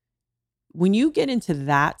 When you get into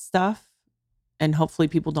that stuff, and hopefully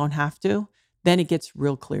people don't have to, then it gets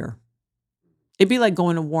real clear. It'd be like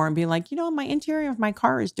going to war and being like, my interior of my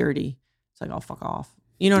car is dirty. It's like, oh, fuck off.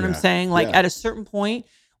 You know what I'm saying? Like at a certain point,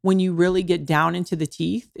 when you really get down into the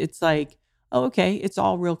teeth, it's like, oh, okay, it's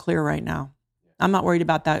all real clear right now. I'm not worried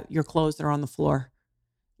about that. Your clothes that are on the floor.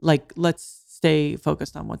 Like, let's stay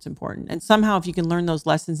focused on what's important. And somehow if you can learn those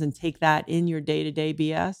lessons and take that in your day-to-day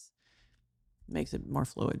BS, it makes it more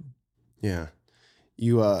fluid. Yeah.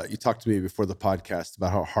 You talked to me before the podcast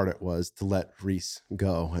about how hard it was to let Reese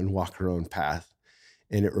go and walk her own path.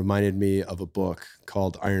 And it reminded me of a book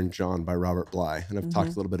called Iron John by Robert Bly. And I've talked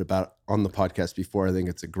a little bit about it on the podcast before. I think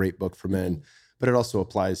it's a great book for men, but it also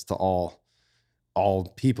applies to all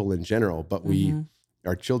people in general. But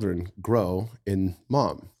our children grow in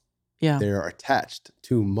mom. Yeah. They're attached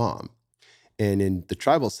to mom. And in the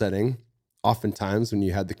tribal setting, oftentimes when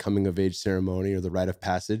you had the coming of age ceremony or the rite of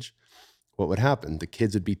passage, what would happen? The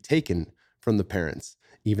kids would be taken from the parents,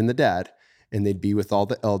 even the dad, and they'd be with all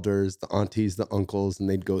the elders, the aunties, the uncles, and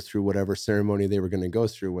they'd go through whatever ceremony they were going to go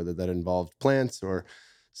through, whether that involved plants or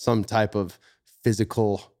some type of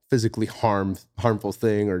physically harmful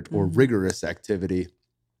thing or rigorous activity.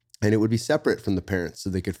 And it would be separate from the parents so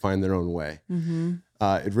they could find their own way.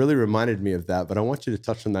 It really reminded me of that, but I want you to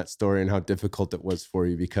touch on that story and how difficult it was for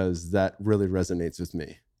you, because that really resonates with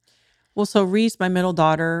me. Well, so Reese, my middle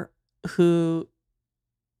daughter, who,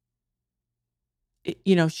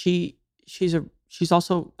 she's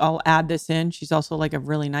also, I'll add this in, she's also like a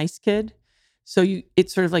really nice kid. So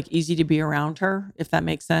it's sort of like easy to be around her, if that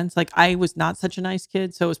makes sense. Like I was not such a nice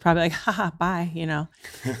kid. So it was probably like, haha, bye,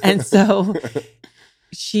 And so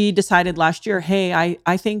she decided last year, hey,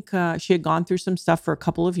 I think she had gone through some stuff for a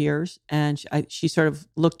couple of years. And she sort of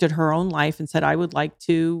looked at her own life and said, I would like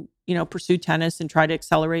to, pursue tennis and try to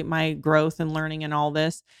accelerate my growth and learning and all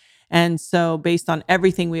this. And so based on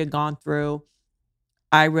everything we had gone through,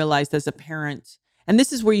 I realized as a parent, and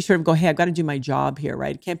this is where you sort of go, hey, I've got to do my job here,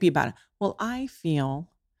 right? It can't be about, well, I feel,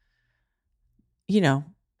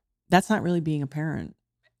 that's not really being a parent.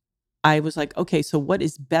 I was like, okay, so what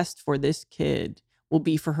is best for this kid will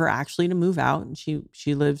be for her actually to move out. And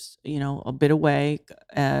she lives, a bit away,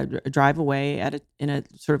 a drive away in a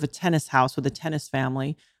sort of a tennis house with a tennis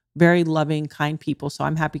family, very loving, kind people. So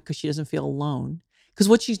I'm happy because she doesn't feel alone. Because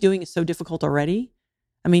what she's doing is so difficult already.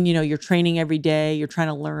 I mean, you're training every day, you're trying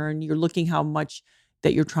to learn, you're looking how much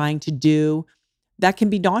that you're trying to do. That can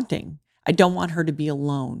be daunting. I don't want her to be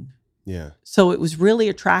alone. Yeah. So it was really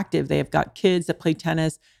attractive. They have got kids that play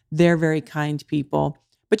tennis. They're very kind people.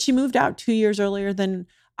 But she moved out 2 years earlier than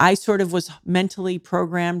I sort of was mentally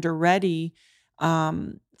programmed or ready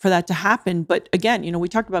for that to happen. But again, we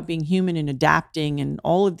talked about being human and adapting and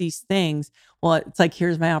all of these things. Well, it's like,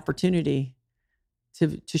 here's my opportunity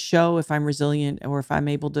to show if I'm resilient or if I'm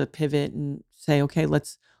able to pivot and say, okay,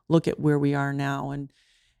 let's look at where we are now. And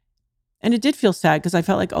it did feel sad because I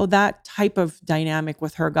felt like, oh, that type of dynamic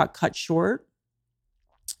with her got cut short.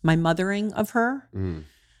 My mothering of her.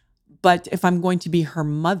 But if I'm going to be her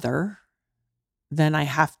mother, then I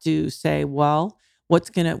have to say, well, what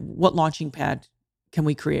launching pad can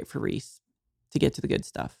we create for Reese to get to the good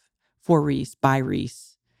stuff? for Reese, by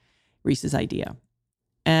Reese's idea.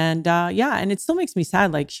 And and it still makes me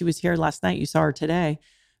sad. Like, she was here last night. You saw her today,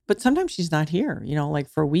 but sometimes she's not here, like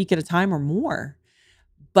for a week at a time or more.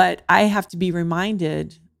 But I have to be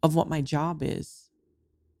reminded of what my job is.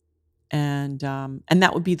 And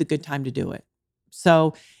that would be the good time to do it.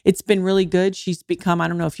 So it's been really good. She's become, I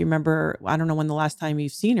don't know if you remember, I don't know when the last time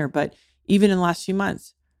you've seen her, but even in the last few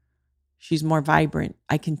months, she's more vibrant.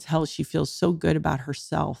 I can tell she feels so good about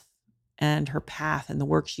herself and her path and the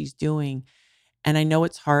work she's doing. And I know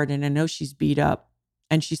it's hard, and I know she's beat up,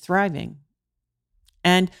 and she's thriving.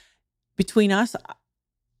 And between us,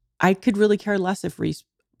 I could really care less if Reese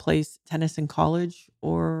plays tennis in college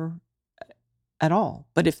or at all.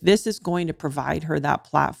 But if this is going to provide her that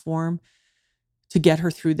platform to get her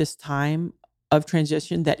through this time of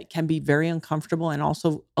transition that can be very uncomfortable and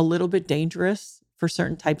also a little bit dangerous for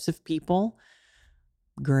certain types of people,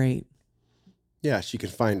 great. Yeah, she can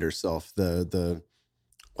find herself. The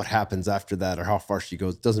what happens after that or how far she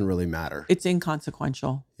goes doesn't really matter. It's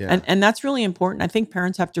inconsequential. Yeah. And that's really important. I think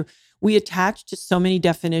parents we attach to so many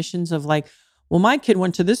definitions of like, well, my kid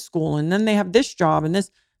went to this school and then they have this job and this.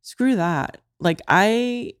 Screw that. Like,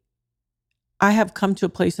 I have come to a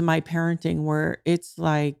place in my parenting where it's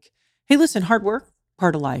like, hey, listen, hard work,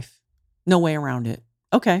 part of life. No way around it.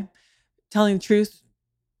 Okay. Telling the truth,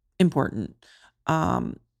 important.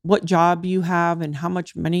 What job you have and how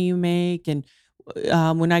much money you make, and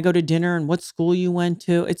when I go to dinner and what school you went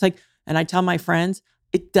to. It's like, and I tell my friends,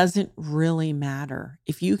 it doesn't really matter.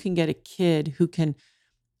 If you can get a kid who can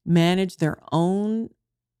manage their own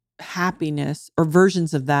happiness or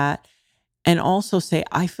versions of that, and also say,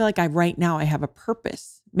 I feel like right now I have a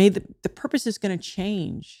purpose. Maybe the purpose is going to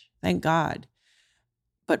change. Thank God.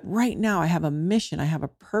 But right now I have a mission. I have a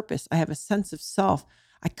purpose. I have a sense of self.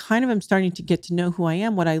 I kind of am starting to get to know who I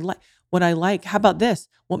am, what I like. How about this?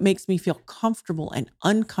 What makes me feel comfortable and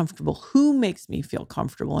uncomfortable? Who makes me feel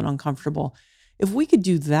comfortable and uncomfortable? If we could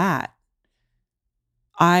do that,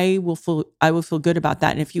 I will feel good about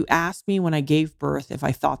that. And if you asked me when I gave birth if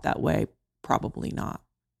I thought that way, probably not.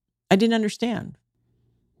 I didn't understand.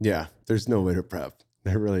 Yeah, there's no way to prep.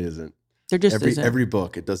 There really isn't. There just isn't. Every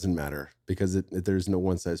book, it doesn't matter because there's no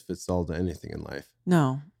one size fits all to anything in life.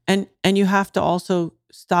 No. And you have to also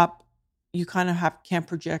stop. You kind of can't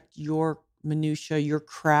project your minutia, your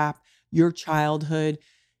crap, your childhood,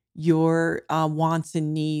 your wants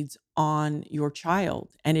and needs on your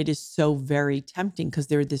child. And it is so very tempting because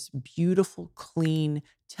they're this beautiful, clean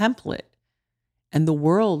template. And the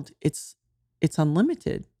world, it's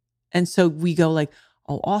unlimited. And so we go like,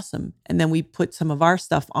 oh, awesome. And then we put some of our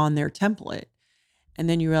stuff on their template. And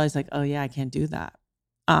then you realize like, oh yeah, I can't do that.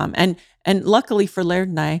 And luckily for Laird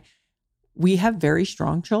and I, we have very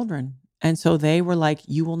strong children. And so they were like,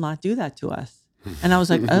 you will not do that to us. And I was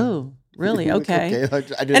like, oh, really? Okay. I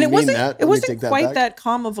didn't mean that. It wasn't quite that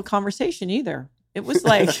calm of a conversation either. It was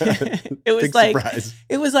like, surprise.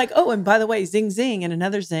 It was like, oh, and by the way, zing, zing, and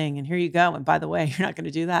another zing, and here you go. And by the way, you're not going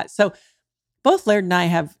to do that. So both Laird and I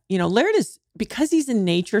have, Laird is, because he's in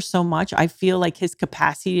nature so much, I feel like his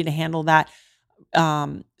capacity to handle that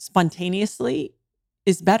spontaneously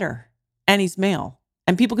is better. And he's male.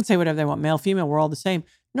 And people can say whatever they want, male, female, we're all the same.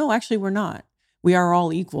 No, actually, we're not. We are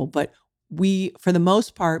all equal, but we, for the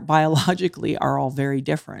most part, biologically are all very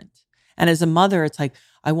different. And as a mother, it's like,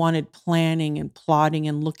 I wanted planning and plotting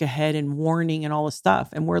and look ahead and warning and all this stuff.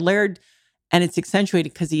 And we're Laird, and it's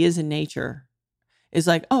accentuated because he is in nature, is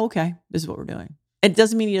like, oh, okay, this is what we're doing. It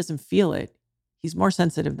doesn't mean he doesn't feel it. He's more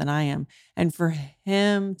sensitive than I am. And for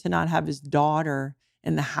him to not have his daughter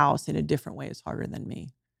in the house in a different way is harder than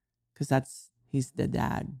me, because he's the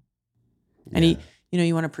dad. Yeah. And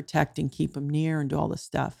you want to protect and keep him near and do all this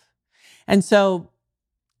stuff. And so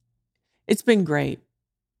it's been great.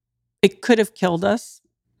 It could have killed us.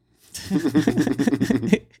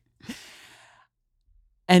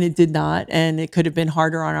 And it did not. And it could have been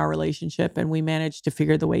harder on our relationship. And we managed to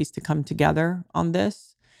figure the ways to come together on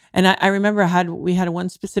this. And I remember we had one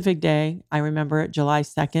specific day. I remember it, July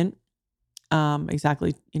 2nd,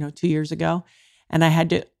 exactly, 2 years ago. And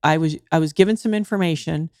I was given some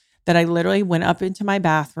information that I literally went up into my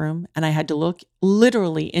bathroom, and I had to look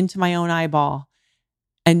literally into my own eyeball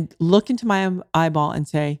and look into my eyeball and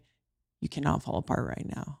say, you cannot fall apart right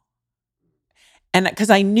now. And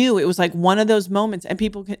because I knew it was like one of those moments, and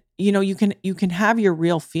people can, you can have your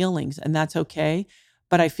real feelings, and that's okay.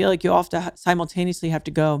 But I feel like you often simultaneously have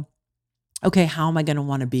to go, okay, how am I going to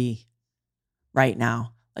want to be right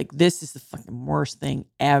now? Like, this is the fucking worst thing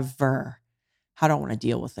ever. How do I want to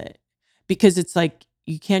deal with it? Because it's like,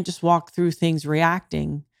 you can't just walk through things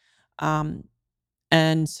reacting. And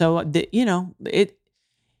so,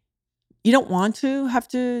 you don't want to have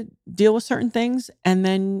to deal with certain things, and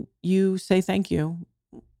then you say thank you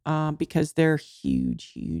because they're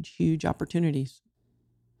huge, huge, huge opportunities.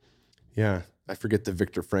 Yeah. I forget the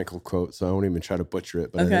Viktor Frankl quote, so I won't even try to butcher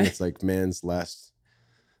it, but I think it's like man's last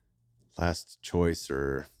choice,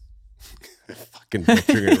 or I'm fucking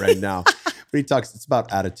butchering it right now. But he talks, it's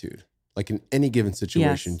about attitude. Like in any given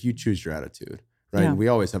situation, you choose your attitude, right? Yeah. And we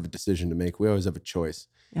always have a decision to make. We always have a choice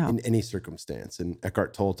Yeah. in any circumstance. And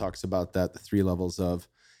Eckhart Tolle talks about that, the 3 levels of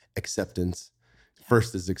acceptance.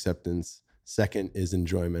 First is acceptance. Second is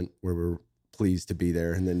enjoyment, where we're pleased to be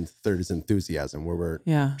there. And then third is enthusiasm, where we're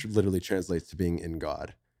literally translates to being in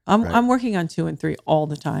God. I'm working on 2 and 3 all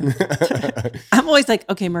the time. I'm always like,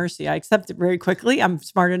 okay, mercy. I accept it very quickly. I'm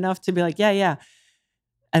smart enough to be like, yeah.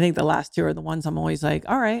 I think the last 2 are the ones I'm always like,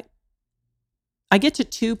 all right. I get to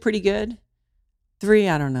 2 pretty good. 3,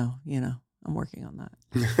 I don't know. I'm working on that.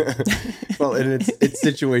 Well, and it's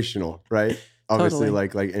situational, right? Obviously, Totally.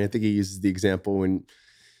 like, and I think he uses the example when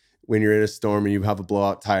you're in a storm and you have a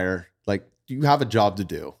blowout tire, like you have a job to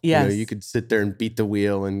do. Yes. You could sit there and beat the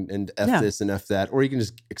wheel and F this and F that, or you can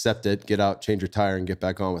just accept it, get out, change your tire, and get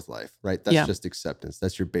back on with life, right? That's just acceptance.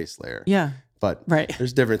 That's your base layer. Yeah. But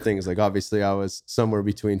there's different things. Like obviously I was somewhere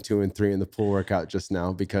between 2 and 3 in the pool workout just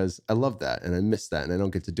now because I love that and I miss that and I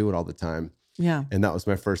don't get to do it all the time. Yeah. And that was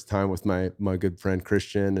my first time with my good friend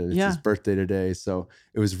Christian, and it's his birthday today. So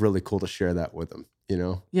it was really cool to share that with him,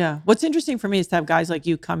 Yeah. What's interesting for me is to have guys like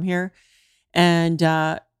you come here and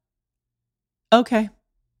okay.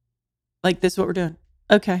 Like this is what we're doing.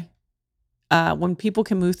 Okay. When people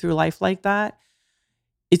can move through life like that,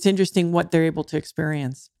 it's interesting what they're able to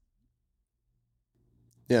experience.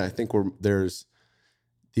 Yeah, I think there's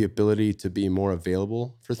the ability to be more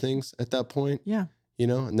available for things at that point. Yeah.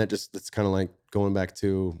 And that's kind of like going back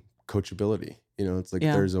to coachability. It's like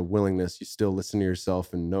there's a willingness. You still listen to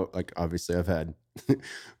yourself and know, like obviously I've been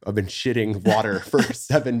shitting water for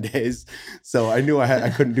 7 days. So I knew I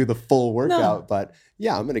couldn't do the full workout, but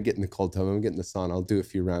yeah, I'm going to get in the cold tub. I'm going to get in the sauna. I'll do a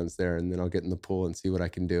few rounds there and then I'll get in the pool and see what I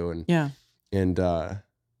can do. And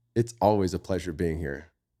it's always a pleasure being here.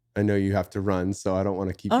 I know you have to run, so I don't want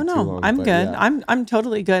to keep you too long. I'm good. Yeah. I'm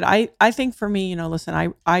totally good. I think for me,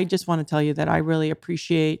 listen, I just want to tell you that I really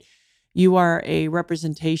appreciate you are a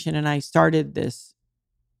representation, and I started this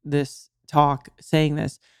talk saying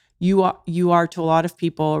this. You are to a lot of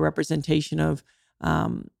people a representation of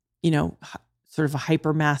sort of a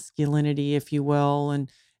hyper masculinity, if you will,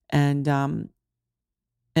 and I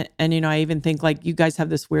even think like you guys have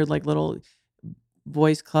this weird like little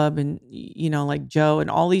boys club and like Joe and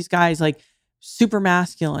all these guys like super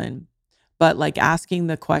masculine, but like asking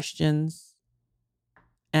the questions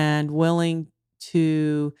and willing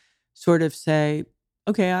to sort of say,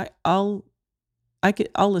 okay, I'll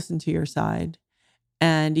listen to your side.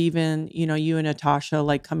 And even, you and Natasha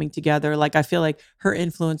like coming together, like I feel like her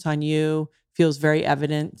influence on you feels very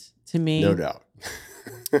evident to me. No doubt.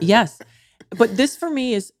 Yes. But this for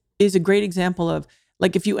me is a great example of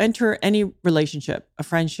like if you enter any relationship, a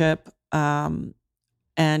friendship, and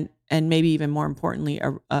maybe even more importantly,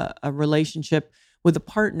 a relationship with a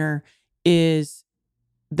partner, is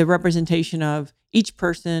the representation of each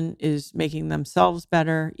person is making themselves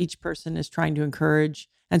better. Each person is trying to encourage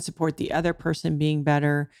and support the other person being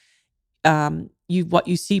better. What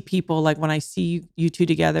you see people like when I see you two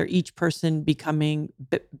together, each person becoming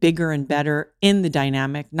bigger and better in the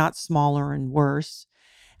dynamic, not smaller and worse.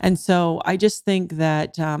 And so I just think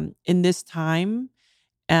that in this time,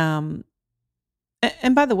 and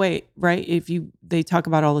by the way, right, they talk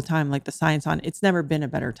about all the time, like the science on, it's never been a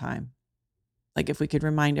better time. Like if we could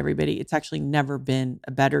remind everybody, it's actually never been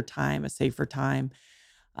a better time, a safer time.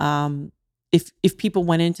 If people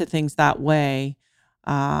went into things that way,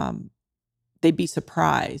 they'd be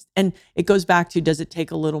surprised. And it goes back to, does it take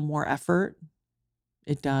a little more effort?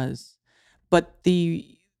 It does. But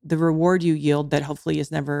the reward you yield that hopefully is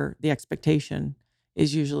never the expectation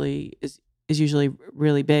is usually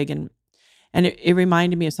really big. And it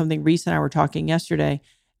reminded me of something recent. I were talking yesterday,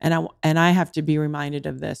 and I have to be reminded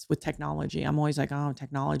of this with technology. I'm always like, oh,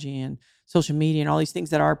 technology and social media and all these things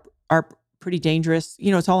that are pretty dangerous.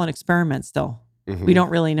 It's all an experiment still. Mm-hmm. We don't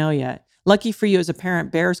really know yet. Lucky for you as a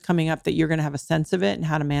parent, Bear's coming up that you're going to have a sense of it and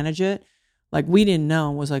how to manage it. Like we didn't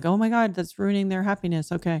know, was like, oh my God, that's ruining their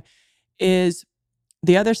happiness. Okay.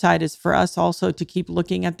 The other side is for us also to keep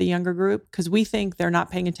looking at the younger group because we think they're not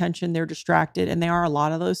paying attention, they're distracted, and they are a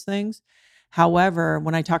lot of those things. However,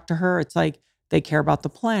 when I talk to her, it's like they care about the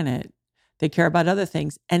planet, they care about other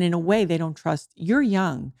things, and in a way they don't trust. You're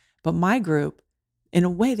young, but my group, in a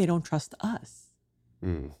way, they don't trust us,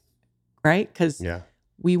 right? Because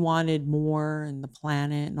we wanted more and the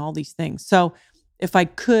planet and all these things. So if I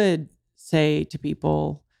could say to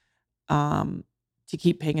people to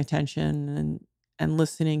keep paying attention and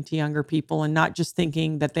listening to younger people and not just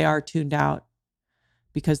thinking that they are tuned out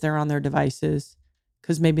because they're on their devices,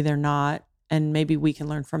 because maybe they're not, and maybe we can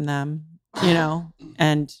learn from them,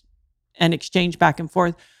 and exchange back and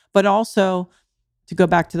forth. But also to go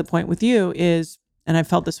back to the point with you is, and I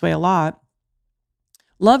felt this way a lot,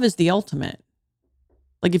 love is the ultimate.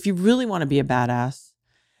 Like if you really want to be a badass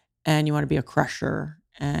and you want to be a crusher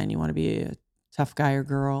and you want to be a tough guy or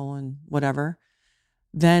girl and whatever,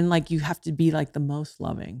 then like you have to be like the most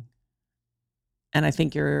loving. And I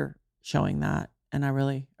think you're showing that. And I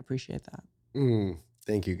really appreciate that.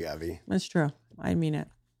 Thank you, Gabby. That's true. I mean it.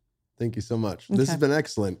 Thank you so much. Okay. This has been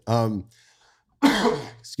excellent.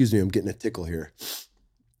 Excuse me, I'm getting a tickle here.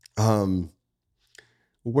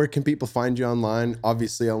 Where can people find you online?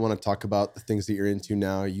 Obviously, I want to talk about the things that you're into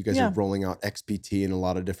now. You guys are rolling out XPT in a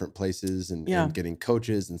lot of different places and getting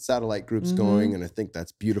coaches and satellite groups going. And I think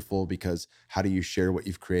that's beautiful because how do you share what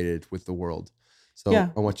you've created with the world? So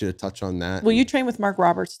I want you to touch on that. Well, you train with Mark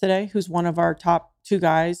Roberts today, who's one of our top 2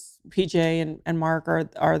 guys. PJ and Mark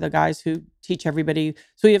are the guys who teach everybody.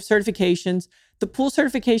 So we have certifications. The pool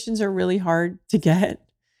certifications are really hard to get.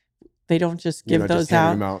 They don't just give those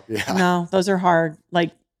out. Yeah. No, those are hard.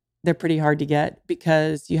 Like they're pretty hard to get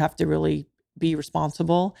because you have to really be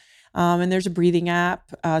responsible. And there's a breathing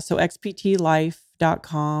app. So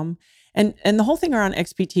xptlife.com. And the whole thing around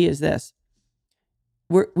XPT is this.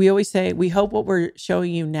 We always say, we hope what we're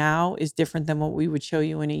showing you now is different than what we would show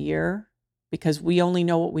you in a year, because we only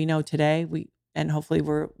know what we know today. And hopefully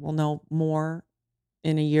we'll know more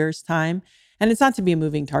in a year's time. And it's not to be a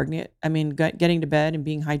moving target. I mean, getting to bed and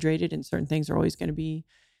being hydrated and certain things are always going to be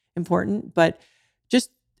important. But just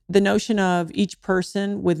the notion of each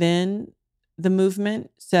person within the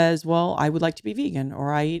movement says, well, I would like to be vegan,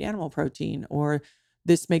 or I eat animal protein, or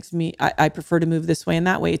this makes me, I prefer to move this way and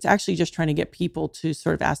that way. It's actually just trying to get people to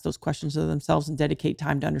sort of ask those questions of themselves and dedicate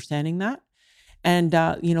time to understanding that. And,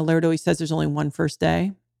 Laird always says there's only one first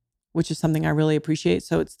day, which is something I really appreciate.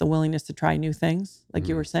 So it's the willingness to try new things, like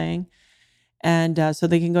you were saying. And so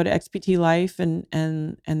they can go to XPT Life and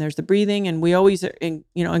there's the breathing. And we always,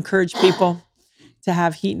 encourage people to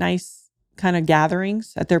have heat and ice kind of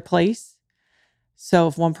gatherings at their place. So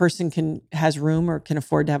if one person has room or can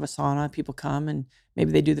afford to have a sauna, people come and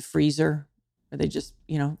maybe they do the freezer, or they just,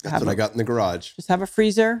 that's what I got in the garage. Just have a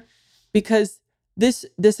freezer, because this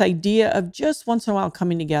idea of just once in a while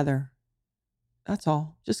coming together, that's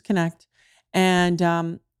all, just connect and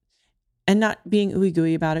not being ooey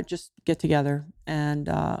gooey about it, just get together and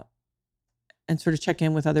sort of check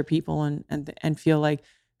in with other people and feel like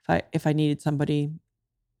if I needed somebody,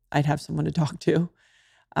 I'd have someone to talk to.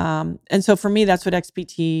 And so for me, that's what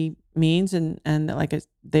XPT means. And like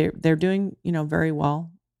they're doing, very well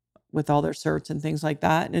with all their certs and things like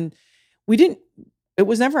that. And it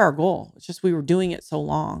was never our goal. It's just, we were doing it so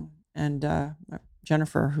long. And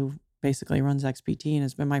Jennifer, who basically runs XPT and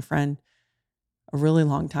has been my friend a really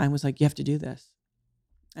long time, was like, you have to do this.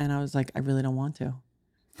 And I was like, I really don't want to.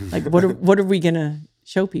 Like, what are we going to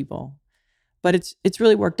show people? But it's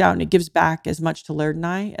really worked out, and it gives back as much to Laird and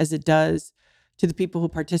I as it does to the people who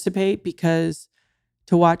participate, because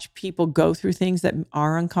to watch people go through things that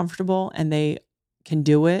are uncomfortable and they can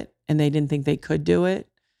do it and they didn't think they could do it,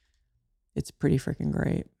 it's pretty freaking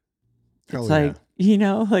great. It's like,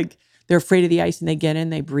 like they're afraid of the ice and they get in,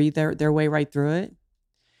 they breathe their way right through it.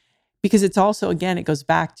 Because it's also, again, it goes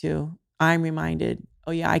back to, I'm reminded,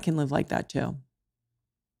 oh yeah, I can live like that too.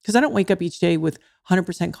 Because I don't wake up each day with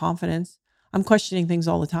 100% confidence. I'm questioning things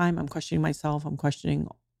all the time. I'm questioning myself. I'm questioning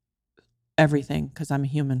everything because I'm a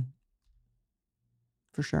human.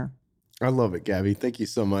 For sure. I love it, Gabby. Thank you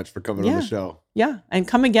so much for coming on the show. Yeah. And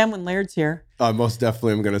come again when Laird's here. Most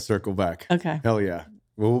definitely. I'm going to circle back. Okay. Hell yeah.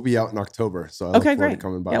 Well, we'll be out in October. So I look forward to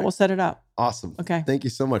coming by. Yeah, we'll set it up. Awesome. Okay. Thank you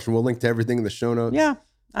so much. And we'll link to everything in the show notes. Yeah.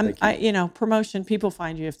 Promotion. People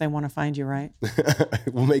find you if they want to find you, right?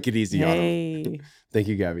 We'll make it easy on them. Thank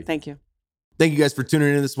you, Gabby. Thank you. Thank you guys for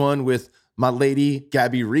tuning in this one with my lady,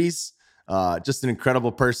 Gabby Reece. Just an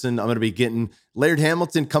incredible person. I'm going to be getting Laird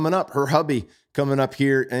Hamilton coming up, her hubby coming up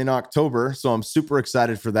here in October. So I'm super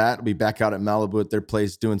excited for that. I'll be back out at Malibu at their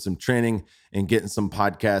place doing some training and getting some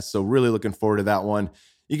podcasts. So really looking forward to that one.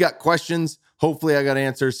 You got questions? Hopefully I got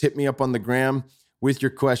answers. Hit me up on the gram with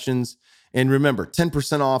your questions. And remember,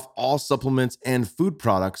 10% off all supplements and food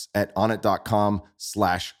products at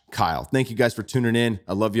onnit.com/Kyle. Thank you guys for tuning in.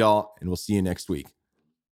 I love y'all, and we'll see you next week.